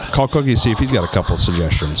Cookie up. Call Cookie, see if he's got a couple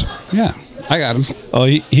suggestions. Yeah, I got him. Oh,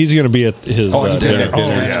 he's going to be at his dinner.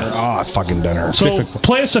 Fucking dinner. So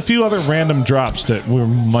play us a few other random drops that we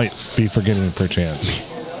might be forgetting perchance.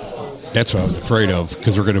 That's what I was afraid of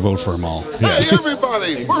because we're going to vote for them all. Yeah. Hey,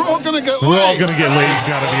 everybody, we're all going to get We're all going to get laid's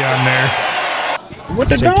got to be on there. What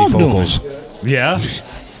the Safety dog vocals. doing? Yeah.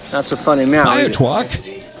 That's a funny meow. Fire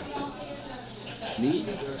twalk.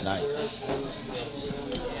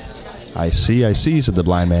 I see, said the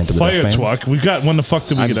blind man to the Fire deaf man. twalk. We got when the fuck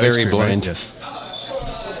did we I'm get very ice cream? blind. Right?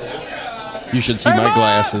 You should see my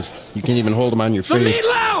glasses. You can't even hold them on your face.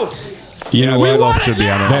 You know what? Meatloaf should be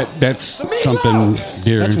on there. That's something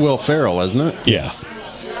dear. That's Will Ferrell, isn't it? Yes.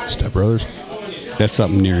 Step Brothers. That's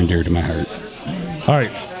something near and dear to my heart. All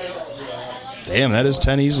right. Damn, that is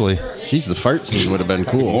 10 easily. Jeez, the fart scene would have been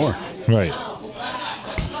cool. More. Right.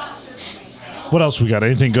 What else we got?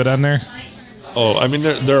 Anything good on there? Oh, I mean,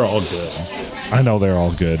 they're all good. I know they're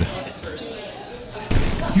all good. You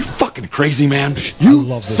fucking crazy, man.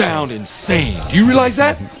 You sound insane. Do you realize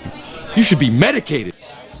that? You should be medicated.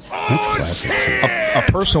 That's classic too. A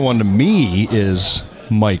personal one to me is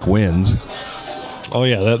Mike Wins. Oh,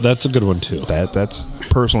 yeah, that's a good one, too. That's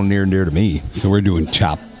personal, near and dear to me. So we're doing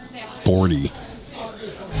top 40.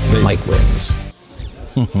 Mike wins.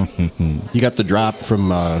 You got the drop from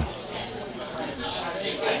the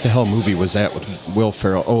hell movie was that with Will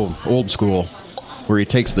Ferrell? Oh, Old School, where he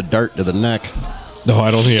takes the dart to the neck. No, I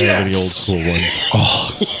don't think I have any old school ones.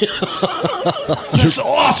 That's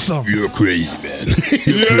awesome. You're crazy, man.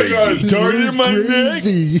 I got a dart in my neck.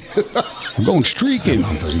 I'm going streaking.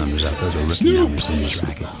 Those numbers up. Those are rookie numbers in this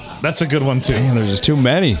racket. That's a good one too. Man, there's just too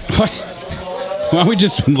many. Why don't we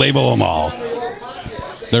just label them all?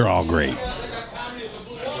 They're all great.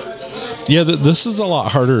 Yeah, this is a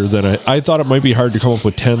lot harder than I thought. It might be hard to come up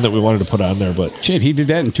with 10 that we wanted to put on there, but Shit, he did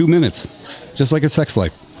that in 2 minutes. Just like a sex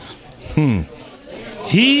life.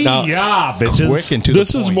 Bitches. Quick and to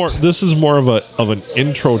this the is point. this is more of an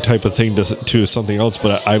intro type of thing to something else.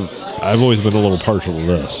 But I've always been a little partial to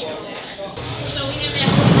this.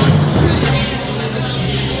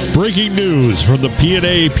 Breaking news from the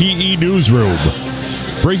P&A PE newsroom.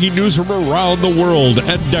 Breaking news from around the world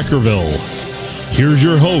at Deckerville. Here's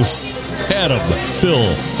your hosts, Adam,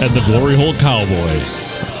 Phil, and the Glory Hole Cowboy.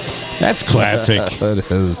 That's classic. That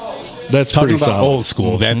is. That's Talking pretty about solid. old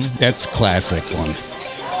school. That's classic one.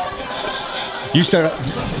 You start.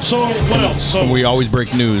 So what else? So We always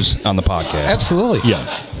break news on the podcast. Absolutely.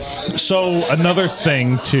 Yes. So another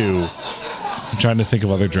thing too. I'm trying to think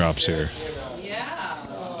of other drops here.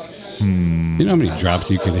 You know how many drops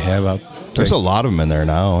you could have out? There's a lot of them in there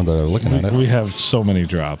now that are looking at it. We have so many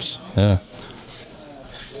drops. Yeah.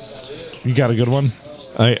 You got a good one?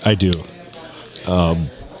 I do.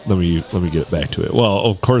 Let me get back to it. Well,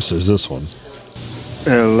 of course, there's this one.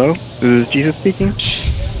 Hello, this is Jesus speaking.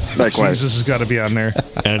 Likewise. Jesus has got to be on there.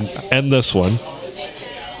 And this one.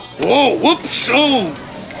 Whoa, whoops, oh.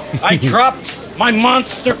 I dropped my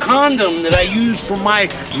monster condom that I use for my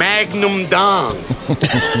Magnum dong.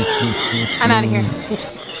 I'm out of here.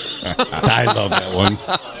 I love that one.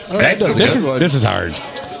 This is hard.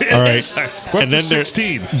 All right. We're And up to then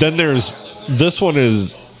 16. there's this one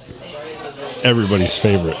is everybody's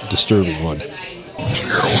favorite disturbing one.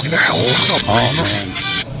 Oh, man.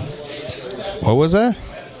 What was that?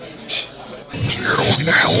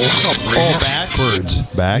 Oh,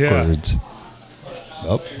 backwards.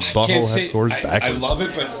 Oh, butthole headquarters backwards. I love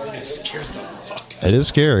it, but it scares the fuck. It is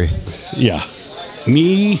scary. Yeah.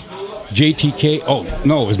 Me, JTK. Oh,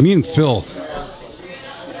 no, it was me and Phil.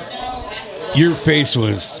 Your face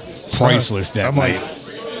was priceless that I'm night.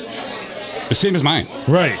 The same as mine.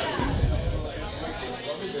 Right.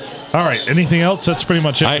 All right. Anything else? That's pretty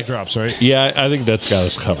much it for drops, right? Yeah, I think that's got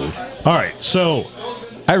us covered. All right. So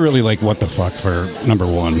I really like What the Fuck for number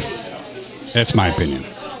one. That's my opinion.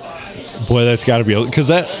 Boy, that's got to be because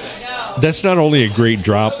that's not only a great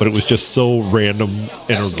drop, but it was just so random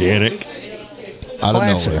and organic. Out of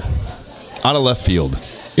nowhere. Out of left field.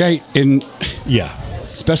 Yeah, and yeah,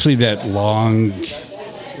 especially that long,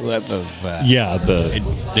 the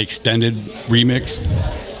extended remix,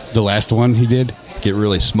 the last one he did. Get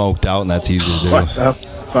really smoked out, and that's easy to do. What the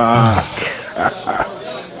fuck?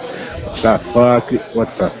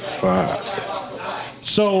 What the fuck?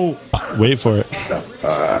 So wait for it.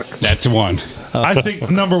 That's one. I think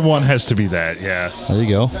number one has to be that. Yeah. There you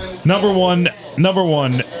go. Number one.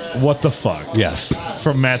 What the fuck? Yes.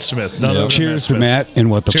 From Matt Smith. Cheers to Matt and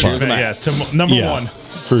What the Cheers Fuck. to Matt. Yeah. To number one.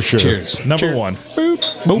 For sure. Cheers. Number one. Boop,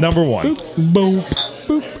 boop, Number one. Boop,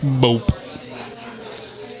 boop, boop.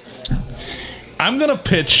 I'm gonna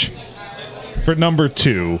pitch for number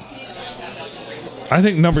two. I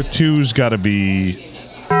think number two's got to be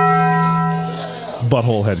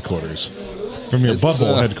Butthole Headquarters. From your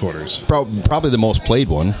Butthole Headquarters. Probably the most played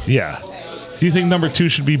one. Yeah. Do you think number two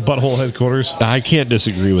should be Butthole Headquarters? I can't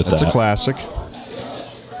disagree with That's that. a classic.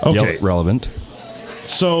 Okay. Relevant.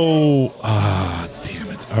 So,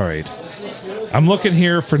 damn it. All right. I'm looking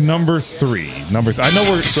here for number three. I know we're I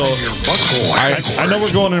know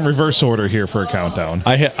we're going in reverse order here for a countdown.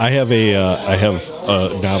 I have a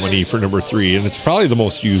nominee for number three, and it's probably the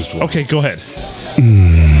most used one. Okay, go ahead.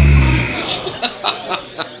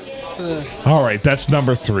 All right, that's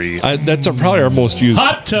number three. That's probably our most used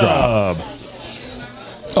Hot Tub. drop.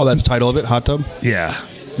 Oh, that's the title of it, Hot Tub? Yeah.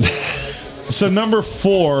 So number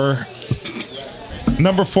four,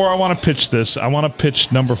 I want to pitch this. I want to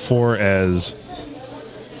pitch number four as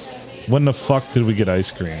when the fuck did we get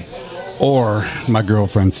ice cream? Or my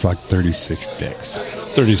girlfriend sucked 36 dicks.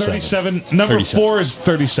 37. Number 37. 4 is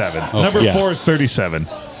 37. Number 4 is 37.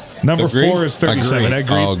 Number Agree? 4 is 37.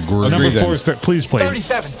 Agree. Agree. Number Agree 4 is please play.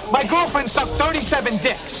 37. My girlfriend sucked 37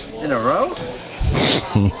 dicks. In a row?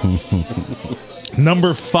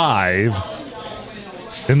 Number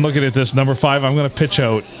 5. And looking at this, number 5, I'm going to pitch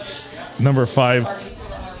out number 5.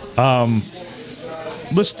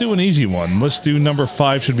 Let's do an easy one. Let's do number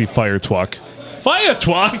 5 should be Fire Twuck. Fire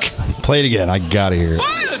Twuck! Play it again. I gotta hear it.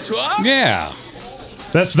 Fire Twuck! Yeah.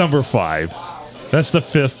 That's number 5. That's the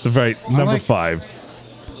fifth, right? Number 5.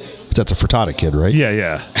 That's a Frittata Kid, right?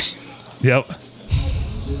 Yeah. Yep.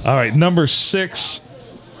 All right, number 6.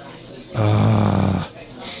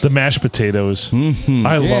 The mashed potatoes. Mm-hmm.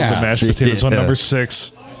 I love the mashed potatoes on number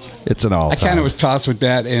 6. It's an all-time. I kind of was tossed with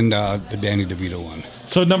that and the Danny DeVito one.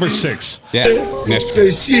 So number 6. Yeah. Mashed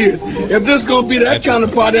Hey, shit. If this gonna be that kind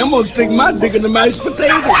of party, I'm gonna stick my dick in the mashed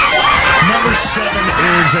potato. Number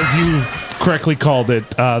 7 is, as you correctly called it,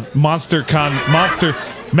 Monster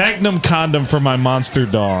Magnum condom for my monster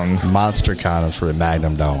dong. Monster condoms for the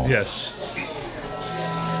Magnum Dome. Yes.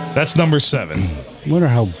 That's number 7. Wonder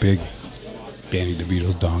how big Danny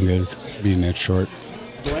DeVito's dong is, being that short.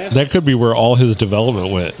 That could be where all his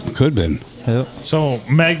development went. Could have been. Yep. So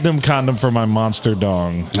Magnum condom for my monster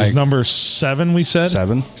dong is number 7, we said?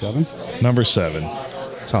 7. Number 7.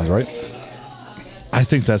 Sounds right. I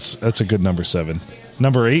think that's a good number 7.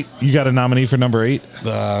 Number 8, you got a nominee for number 8?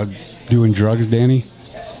 Doing drugs, Danny?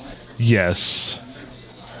 Yes.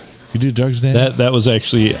 You do drugs, Danny? That was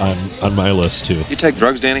actually on my list too. You take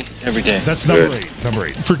drugs, Danny? Every day. That's number 8. Number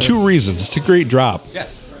 8. For 2 reasons. It's a great drop.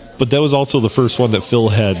 Yes. But that was also the first one that Phil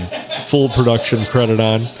had full production credit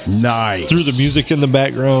on. Nice. Through the music in the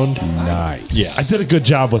background. Nice. Yeah, I did a good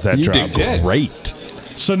job with that You drop. did great.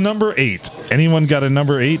 So number 8. Anyone got a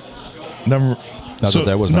number 8?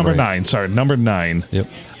 That was number 9. Sorry, number 9. Yep.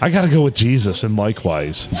 I got to go with Jesus and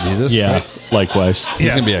Likewise. Jesus? Yeah, likewise. He's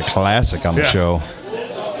going to be a classic on the show.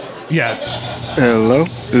 Yeah. Hello,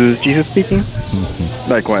 this is Jesus speaking.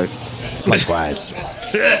 Likewise.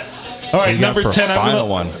 All right, You got number for a 10. final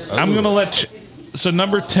one. I'm going to let. So,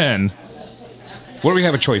 number 10. What do we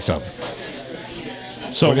have a choice of?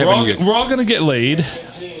 So, What we're haven't all, you guys- we're all going to get laid.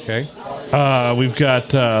 Okay. We've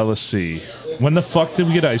got, let's see. When the fuck did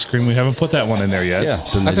we get ice cream? We haven't put that one in there yet. Yeah,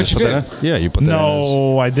 didn't I they thought just you put that in? Yeah, you put that in.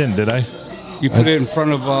 No, I didn't, did I? You put it in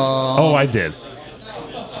front of. Oh, I did.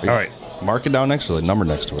 All right. Mark it down next to it, number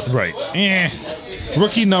next to it. Right.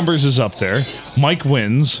 Rookie numbers is up there. Mike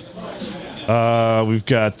wins. We've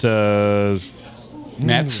got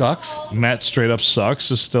Matt sucks. Matt straight up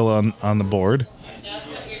sucks is still on the board.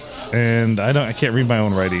 And I can't read my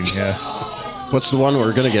own writing. Yeah. What's the one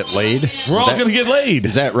we're going to get laid? We're all going to get laid.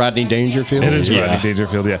 Is that Rodney Dangerfield? It is Rodney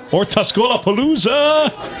Dangerfield, yeah. Or Tuscola-Palooza.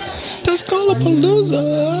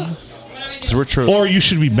 Tuscola-Palooza. Or you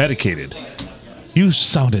should be medicated. You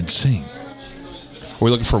sound insane. Are we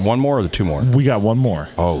looking for one more or the two more? We got one more.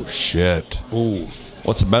 Oh, shit. Ooh.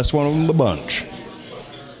 What's the best one of the bunch?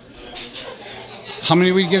 How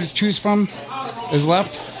many we get to choose from is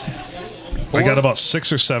left? I got about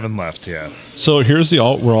 6 or 7 left, yeah. So here's the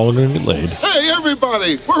alt. We're all going to get laid. Hey,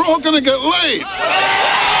 everybody, we're all going to get laid.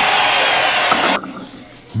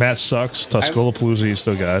 Matt sucks. Tuscola-Palooza you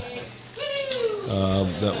still got.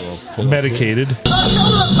 That will Medicated.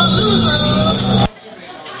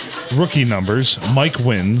 Rookie numbers. Mike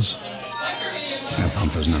wins. I'm going to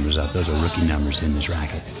pump those numbers up. Those are rookie numbers in this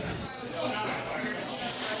racket.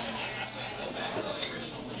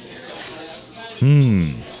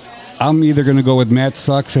 I'm either going to go with Matt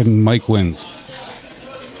sucks and Mike wins.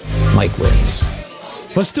 Mike wins.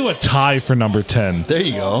 Let's do a tie for number 10. There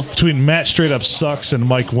you go. Between Matt straight up sucks and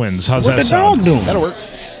Mike wins. How's What that the sound? dog doing? That'll work.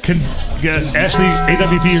 Ashley,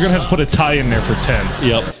 AWP, you're going to have to put a tie in there for 10.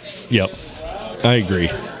 Yep. I agree.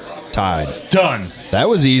 Tied. Done. That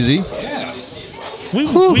was easy.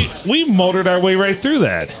 We motored our way right through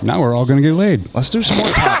that. Now we're all going to get laid. Let's do some more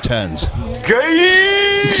top tens.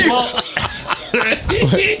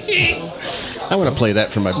 I want to play that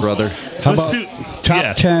for my brother. How about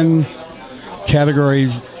top 10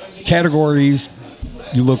 categories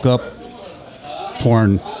you look up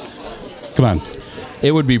porn? Come on.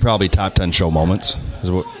 It would be probably top 10 show moments. Is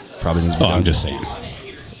what probably needs to be done. I'm just saying.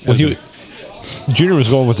 Well, Junior was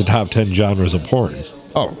going with the top 10 genres of porn.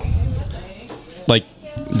 Oh. Like,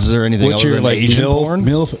 is there anything what's other your, than like, Asian MILF? porn?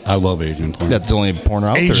 MILF? I love Asian porn. That's the only porn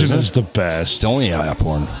out there, Asian isn't it? is the best. It's the only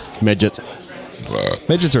porn. Midgets.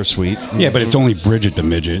 Midgets are sweet. Yeah, but it's only Bridget the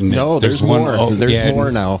midget. And No, there's one, more. There's more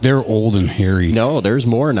now. They're old and hairy. No, there's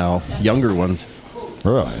more now. Younger ones.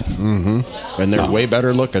 Really? Mm-hmm. And they're way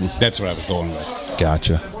better looking. That's what I was going with.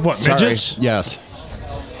 Gotcha. What, Sorry. midgets? Yes.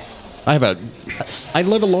 I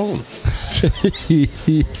live alone.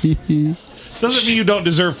 Doesn't mean you don't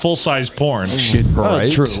deserve full-size porn.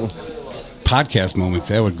 Right. True. Podcast moments,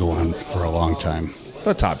 that would go on for a long time.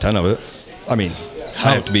 The top 10 of it. I mean,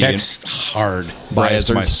 I have to be That's hard. biased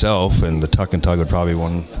Brazzers. myself, and the Tuck and Tug would probably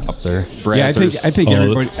one up there. Yeah, I think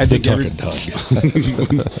everybody. I think Tuck and Tug.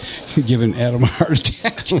 giving Adam a heart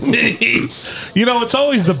attack. You know, it's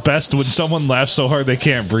always the best when someone laughs so hard they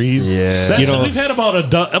can't breathe. Yeah. We've had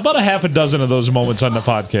about a half a dozen of those moments on the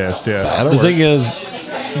podcast. Yeah. The thing is,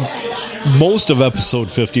 most of episode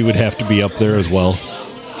 50 would have to be up there as well.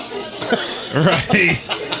 Right.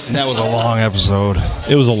 And that was a long episode.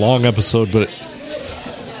 It was a long episode, but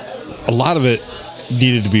a lot of it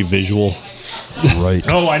needed to be visual. Right.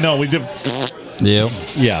 Oh, I know. We did. Yeah.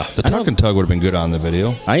 The Tuck and Tug would have been good on the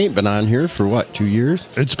video. I ain't been on here for what, 2 years?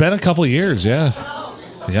 It's been a couple of years. Yeah.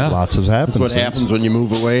 Yeah. Lots has happened. That's what happens when you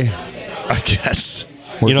move away. I guess.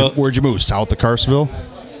 Where'd you move? South of Carsville?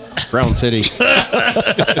 Brown City.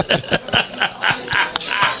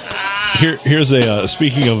 Here's a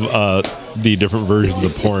speaking of the different versions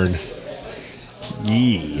of porn.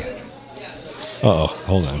 Yee. Uh-oh.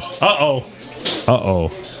 Hold on. Uh-oh.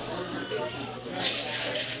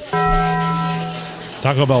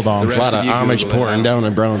 Taco Bell dong. There's a lot of Amish porn down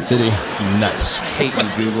in Brown City. Nice. I hate you,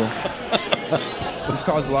 Google. It's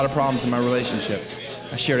caused a lot of problems in my relationship.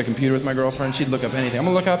 I shared a computer with my girlfriend. She'd look up anything. I'm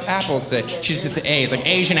going to look up apples today. She just hits A. It's like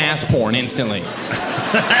Asian ass porn instantly.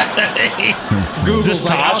 Google's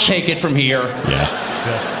like, I'll take it from here.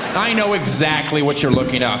 Yeah. I know exactly what you're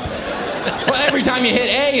looking up. Well, every time you hit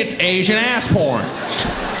A, it's Asian ass porn.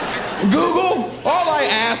 Google, all I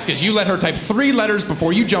ask is you let her type 3 letters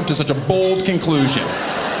before you jump to such a bold conclusion.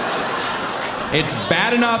 It's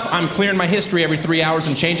bad enough I'm clearing my history every 3 hours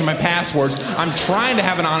and changing my passwords. I'm trying to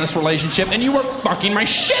have an honest relationship, and you are fucking my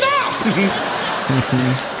shit up!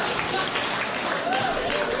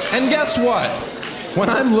 And guess what? When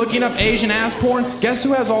I'm looking up Asian ass porn, guess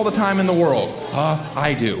who has all the time in the world?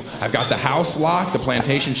 I do. I've got the house locked, the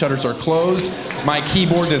plantation shutters are closed, my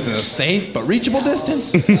keyboard is in a safe but reachable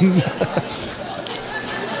distance. Do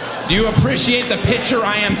you appreciate the picture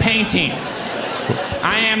I am painting?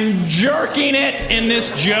 I am jerking it in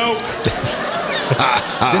this joke.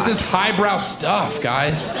 This is highbrow stuff,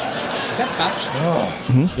 guys. Is that Tosh?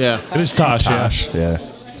 Mm-hmm. Yeah. It is Tosh, yeah.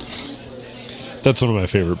 That's one of my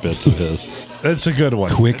favorite bits of his. That's a good one.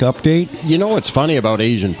 Quick update. You know what's funny about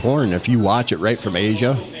Asian porn? If you watch it right from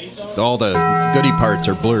Asia, all the goody parts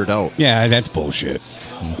are blurred out. Yeah, that's bullshit.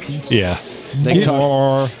 Yeah.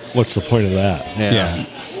 What's the point of that? Yeah.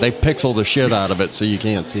 They pixel the shit out of it so you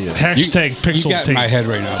can't see it. Hashtag pixel You got tape. my head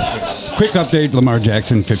right now. Quick update, Lamar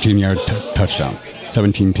Jackson, 15-yard touchdown,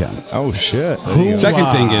 17-10. Oh, shit.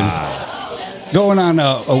 Second thing is, going on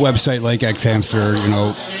a website like X-Hamster,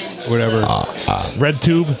 whatever.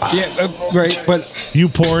 RedTube. Yeah, right, but...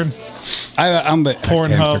 YouPorn. I'm a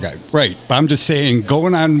X-Hamster guy. Right, but I'm just saying,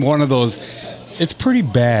 going on one of those, it's pretty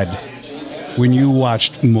bad when you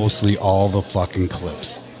watched mostly all the fucking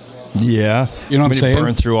clips. Yeah. You know what I'm saying?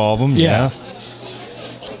 Burn through all of them. Yeah.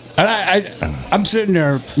 And I'm sitting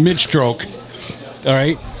there mid-stroke, all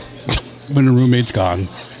right, when the roommate's gone.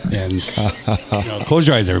 And close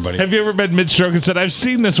your eyes, everybody. Have you ever been mid-stroke and said, I've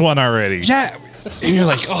seen this one already? Yeah. And you're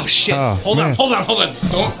like, oh, shit. Hold on.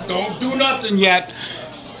 Don't do nothing yet.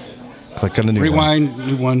 Click on the new Rewind,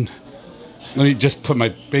 new one. Let me just put my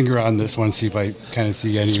finger on this one, see if I kind of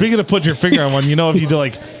see any. Speaking of put your finger on one, if you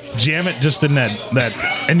do jam it just in that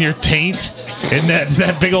in your taint, in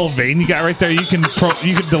that big old vein you got right there, you can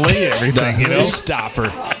delay everything.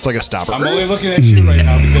 Stopper. It's like a stopper. I'm only looking at you right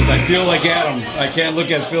now because I feel like Adam. I can't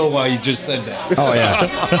look at Phil while you just said that. Oh yeah.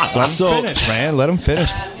 Let him finish, man. Let him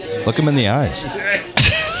finish. Look him in the eyes.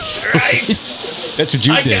 Right. That's what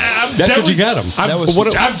you did. That's what you got him.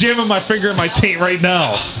 I'm jamming my finger in my taint right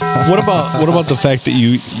now. What about the fact that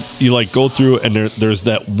you go through and there's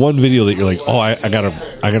that one video that you're like, oh, I gotta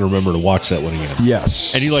remember to watch that one again.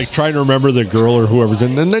 Yes. And you trying to remember the girl or whoever's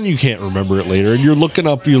in, and then you can't remember it later, and you're looking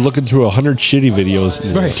through 100 shitty videos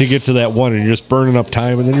to get to that one, and you're just burning up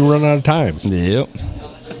time, and then you run out of time. Yep.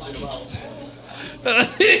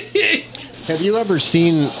 Have you ever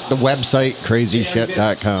seen the website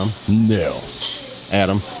crazyshit.com? No.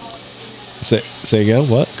 Adam? Say again,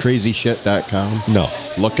 what? Crazyshit.com? No.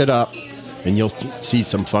 Look it up, and you'll see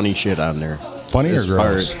some funny shit on there. Funny or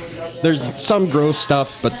gross? There's some gross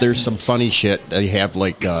stuff, but there's some funny shit. They have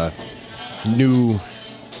new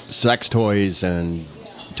sex toys and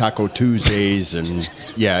Taco Tuesdays, and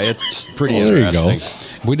it's pretty interesting. There you go.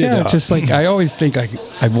 We did. Yeah, just like I always think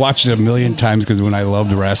I've watched it a million times because when I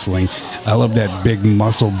loved wrestling, I loved that big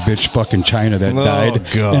muscle bitch fucking China that died.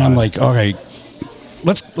 God. And I'm like, all right,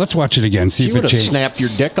 let's watch it again. See She if would it have changed. snapped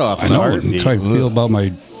your dick off. I know. That's how I feel about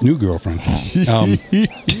my new girlfriend. It's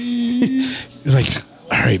like,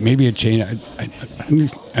 all right, maybe it changed.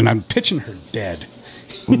 And I'm pitching her dead.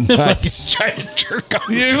 Nice. Trying to jerk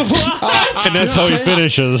on you. And that's how he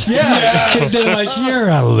finishes. Yeah. And they're like, you're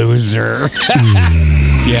a loser.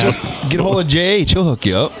 Yeah. Just get a hold of JH. He'll hook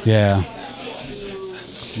you up. Yeah.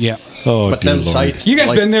 Yeah. Oh, but then sites. You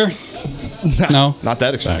guys been there? No. Not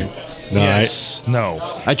that exciting. No, yes. No.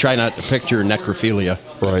 I try not to picture necrophilia.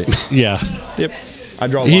 Right. Yeah. Yep. I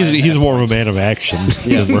draw. He's more of a man of action.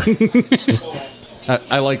 Yeah.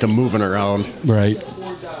 I like them moving around. Right.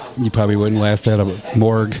 You probably wouldn't last at a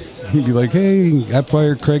morgue. You'd be like, hey, got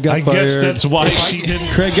fired. Craig got fired. I guess that's why she didn't.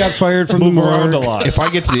 Craig got fired from the move around morgue. a lot. If I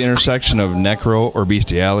get to the intersection of necro or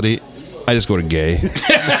bestiality, I just go to gay.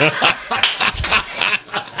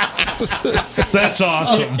 That's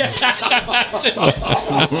awesome.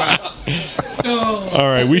 All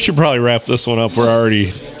right, we should probably wrap this one up. We're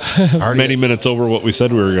already many minutes over what we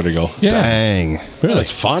said we were going to go. Yeah. Dang. Really?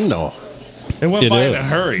 It's fun, though. It went by in a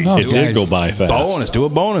hurry. Oh, It did go by fast. Bonus. Do a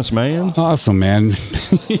bonus, man. Awesome, man.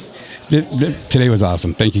 Today was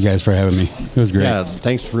awesome. Thank you guys for having me. It was great. Yeah,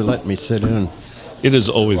 thanks for letting me sit in. It is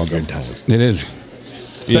always a good time. It is.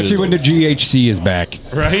 Especially when the GHC is back.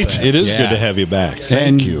 Right? It is good to have you back.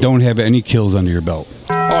 And you don't have any kills under your belt.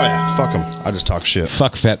 Oh, yeah. Fuck them. I just talk shit.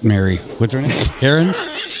 Fuck Fat Mary. What's her name? Karen?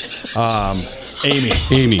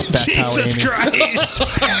 Amy. Jesus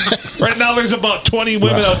Christ. Right now there's about 20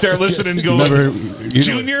 women out there listening going,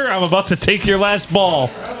 Junior, I'm about to take your last ball.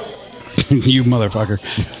 You motherfucker.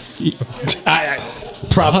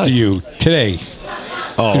 Props to you. Today,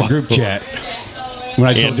 in group chat, when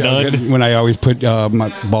I told you, when I always put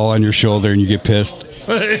my ball on your shoulder and you get pissed,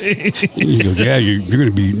 he goes, yeah, you're going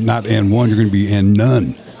to be not N1, you're going to be N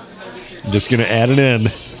none. Just going to add it in.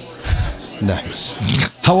 Nice.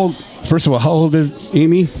 How old First of all, how old is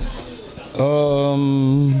Amy?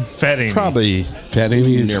 Fat Amy. Probably Fat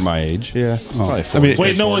Amy is near my age. Yeah. Probably 40s. I mean,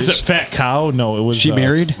 Wait, no, was it Fat Cow? No, it was. She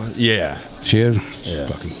married? Yeah. She is? Yeah.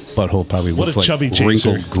 Fucking butthole probably What looks a like chubby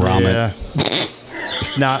chaser. wrinkled grommet.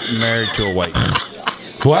 Yeah. Not married to a white man.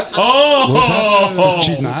 What? Oh!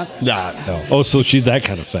 She's not? No. Oh, so she's that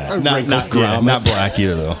kind of fat. Not not black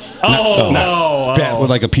either, though. Oh! Fat with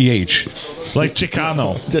like a PH. Like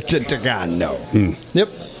Chicano. No. Yep.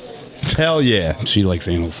 Hell yeah. She likes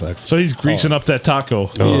anal sex. So he's greasing up that taco.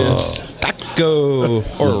 Yes. Taco.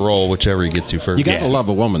 Or a roll, whichever he gets you first. You gotta love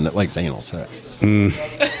a woman that likes anal sex.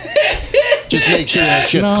 Just make sure that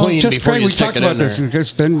shit's clean just before Craig, you we stick talked it about in there. this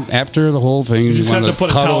because then after the whole thing, you just want have to put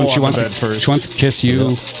a cuddle towel and she on wants the bed first. She wants to kiss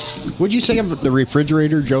you. Would you say of the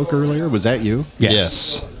refrigerator joke earlier? Was that you?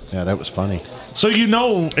 Yes. Yeah, that was funny. So you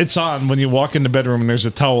know it's on when you walk in the bedroom and there's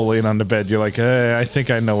a towel laying on the bed. You're like, I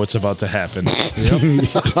think I know what's about to happen.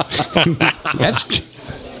 That's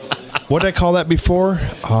What did I call that before?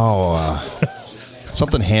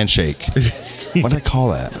 Something handshake. What did I call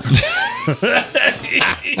that?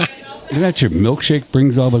 Isn't that your milkshake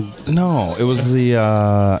brings all the... No, it was it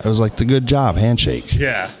was like the good job handshake.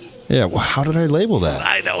 Yeah. Yeah, well, how did I label that?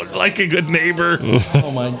 I know, like a good neighbor.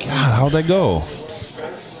 Oh my God, how'd that go?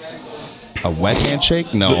 A wet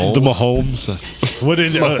handshake? No. The Mahomes. What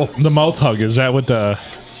did the mouth hug? Is that what the...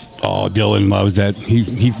 Oh, Dylan loves that.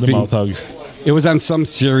 He's The mouth hug. It was on some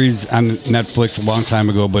series on Netflix a long time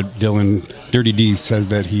ago, but Dylan, Dirty D, says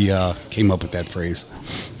that he came up with that phrase.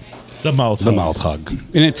 The mouth hug. The mouth hug.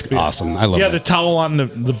 And it's awesome. I love it. Yeah, the towel on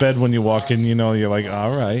the bed when you walk in, you're like,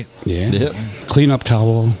 all right. Yeah. Yep. Clean up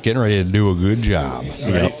towel. Getting ready to do a good job.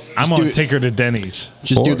 Right. I'm going to take her to Denny's.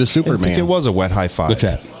 Just do the I think Superman. it was a wet high five. What's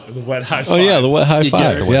that? The wet high five. Oh, yeah, the wet high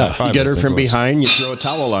five. Yeah. You get her from behind, you throw a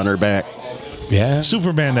towel on her back. Yeah.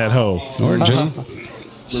 Superman that hoe. Or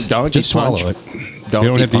just Donkey swallow punch. it. You Donkey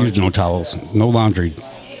don't have to punch. use no towels. No laundry.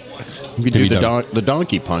 You could do the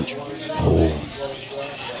donkey punch. Oh.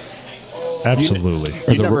 Absolutely.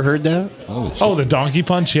 You never heard that? Oh, the donkey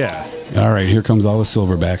punch? Yeah. All right, here comes all the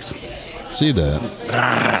silverbacks. See that?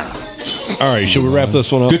 All right, should we wrap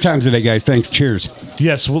this one up? Good times today, guys. Thanks. Cheers.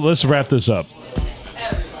 Yes, well, let's wrap this up.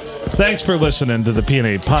 Thanks for listening to the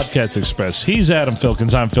P&A Podcast Express. He's Adam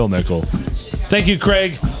Filkins. I'm Phil Nickel. Thank you,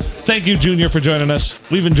 Craig. Thank you, Junior, for joining us.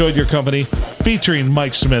 We've enjoyed your company. Featuring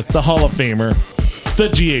Mike Smith, the Hall of Famer, the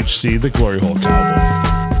GHC, the Glory Hole Cowboy.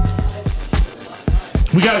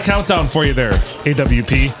 We got a countdown for you there,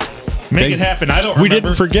 AWP. Make it happen. I don't remember. We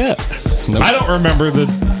didn't forget. Nope. I don't remember the...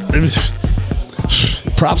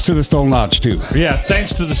 Props to the Stone Lodge, too. Yeah,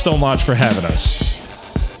 thanks to the Stone Lodge for having us.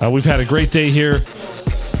 We've had a great day here,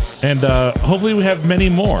 and hopefully we have many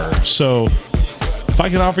more. So if I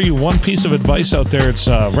can offer you one piece of advice out there, it's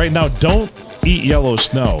right now, don't eat yellow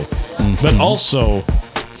snow, but also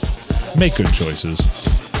make good choices.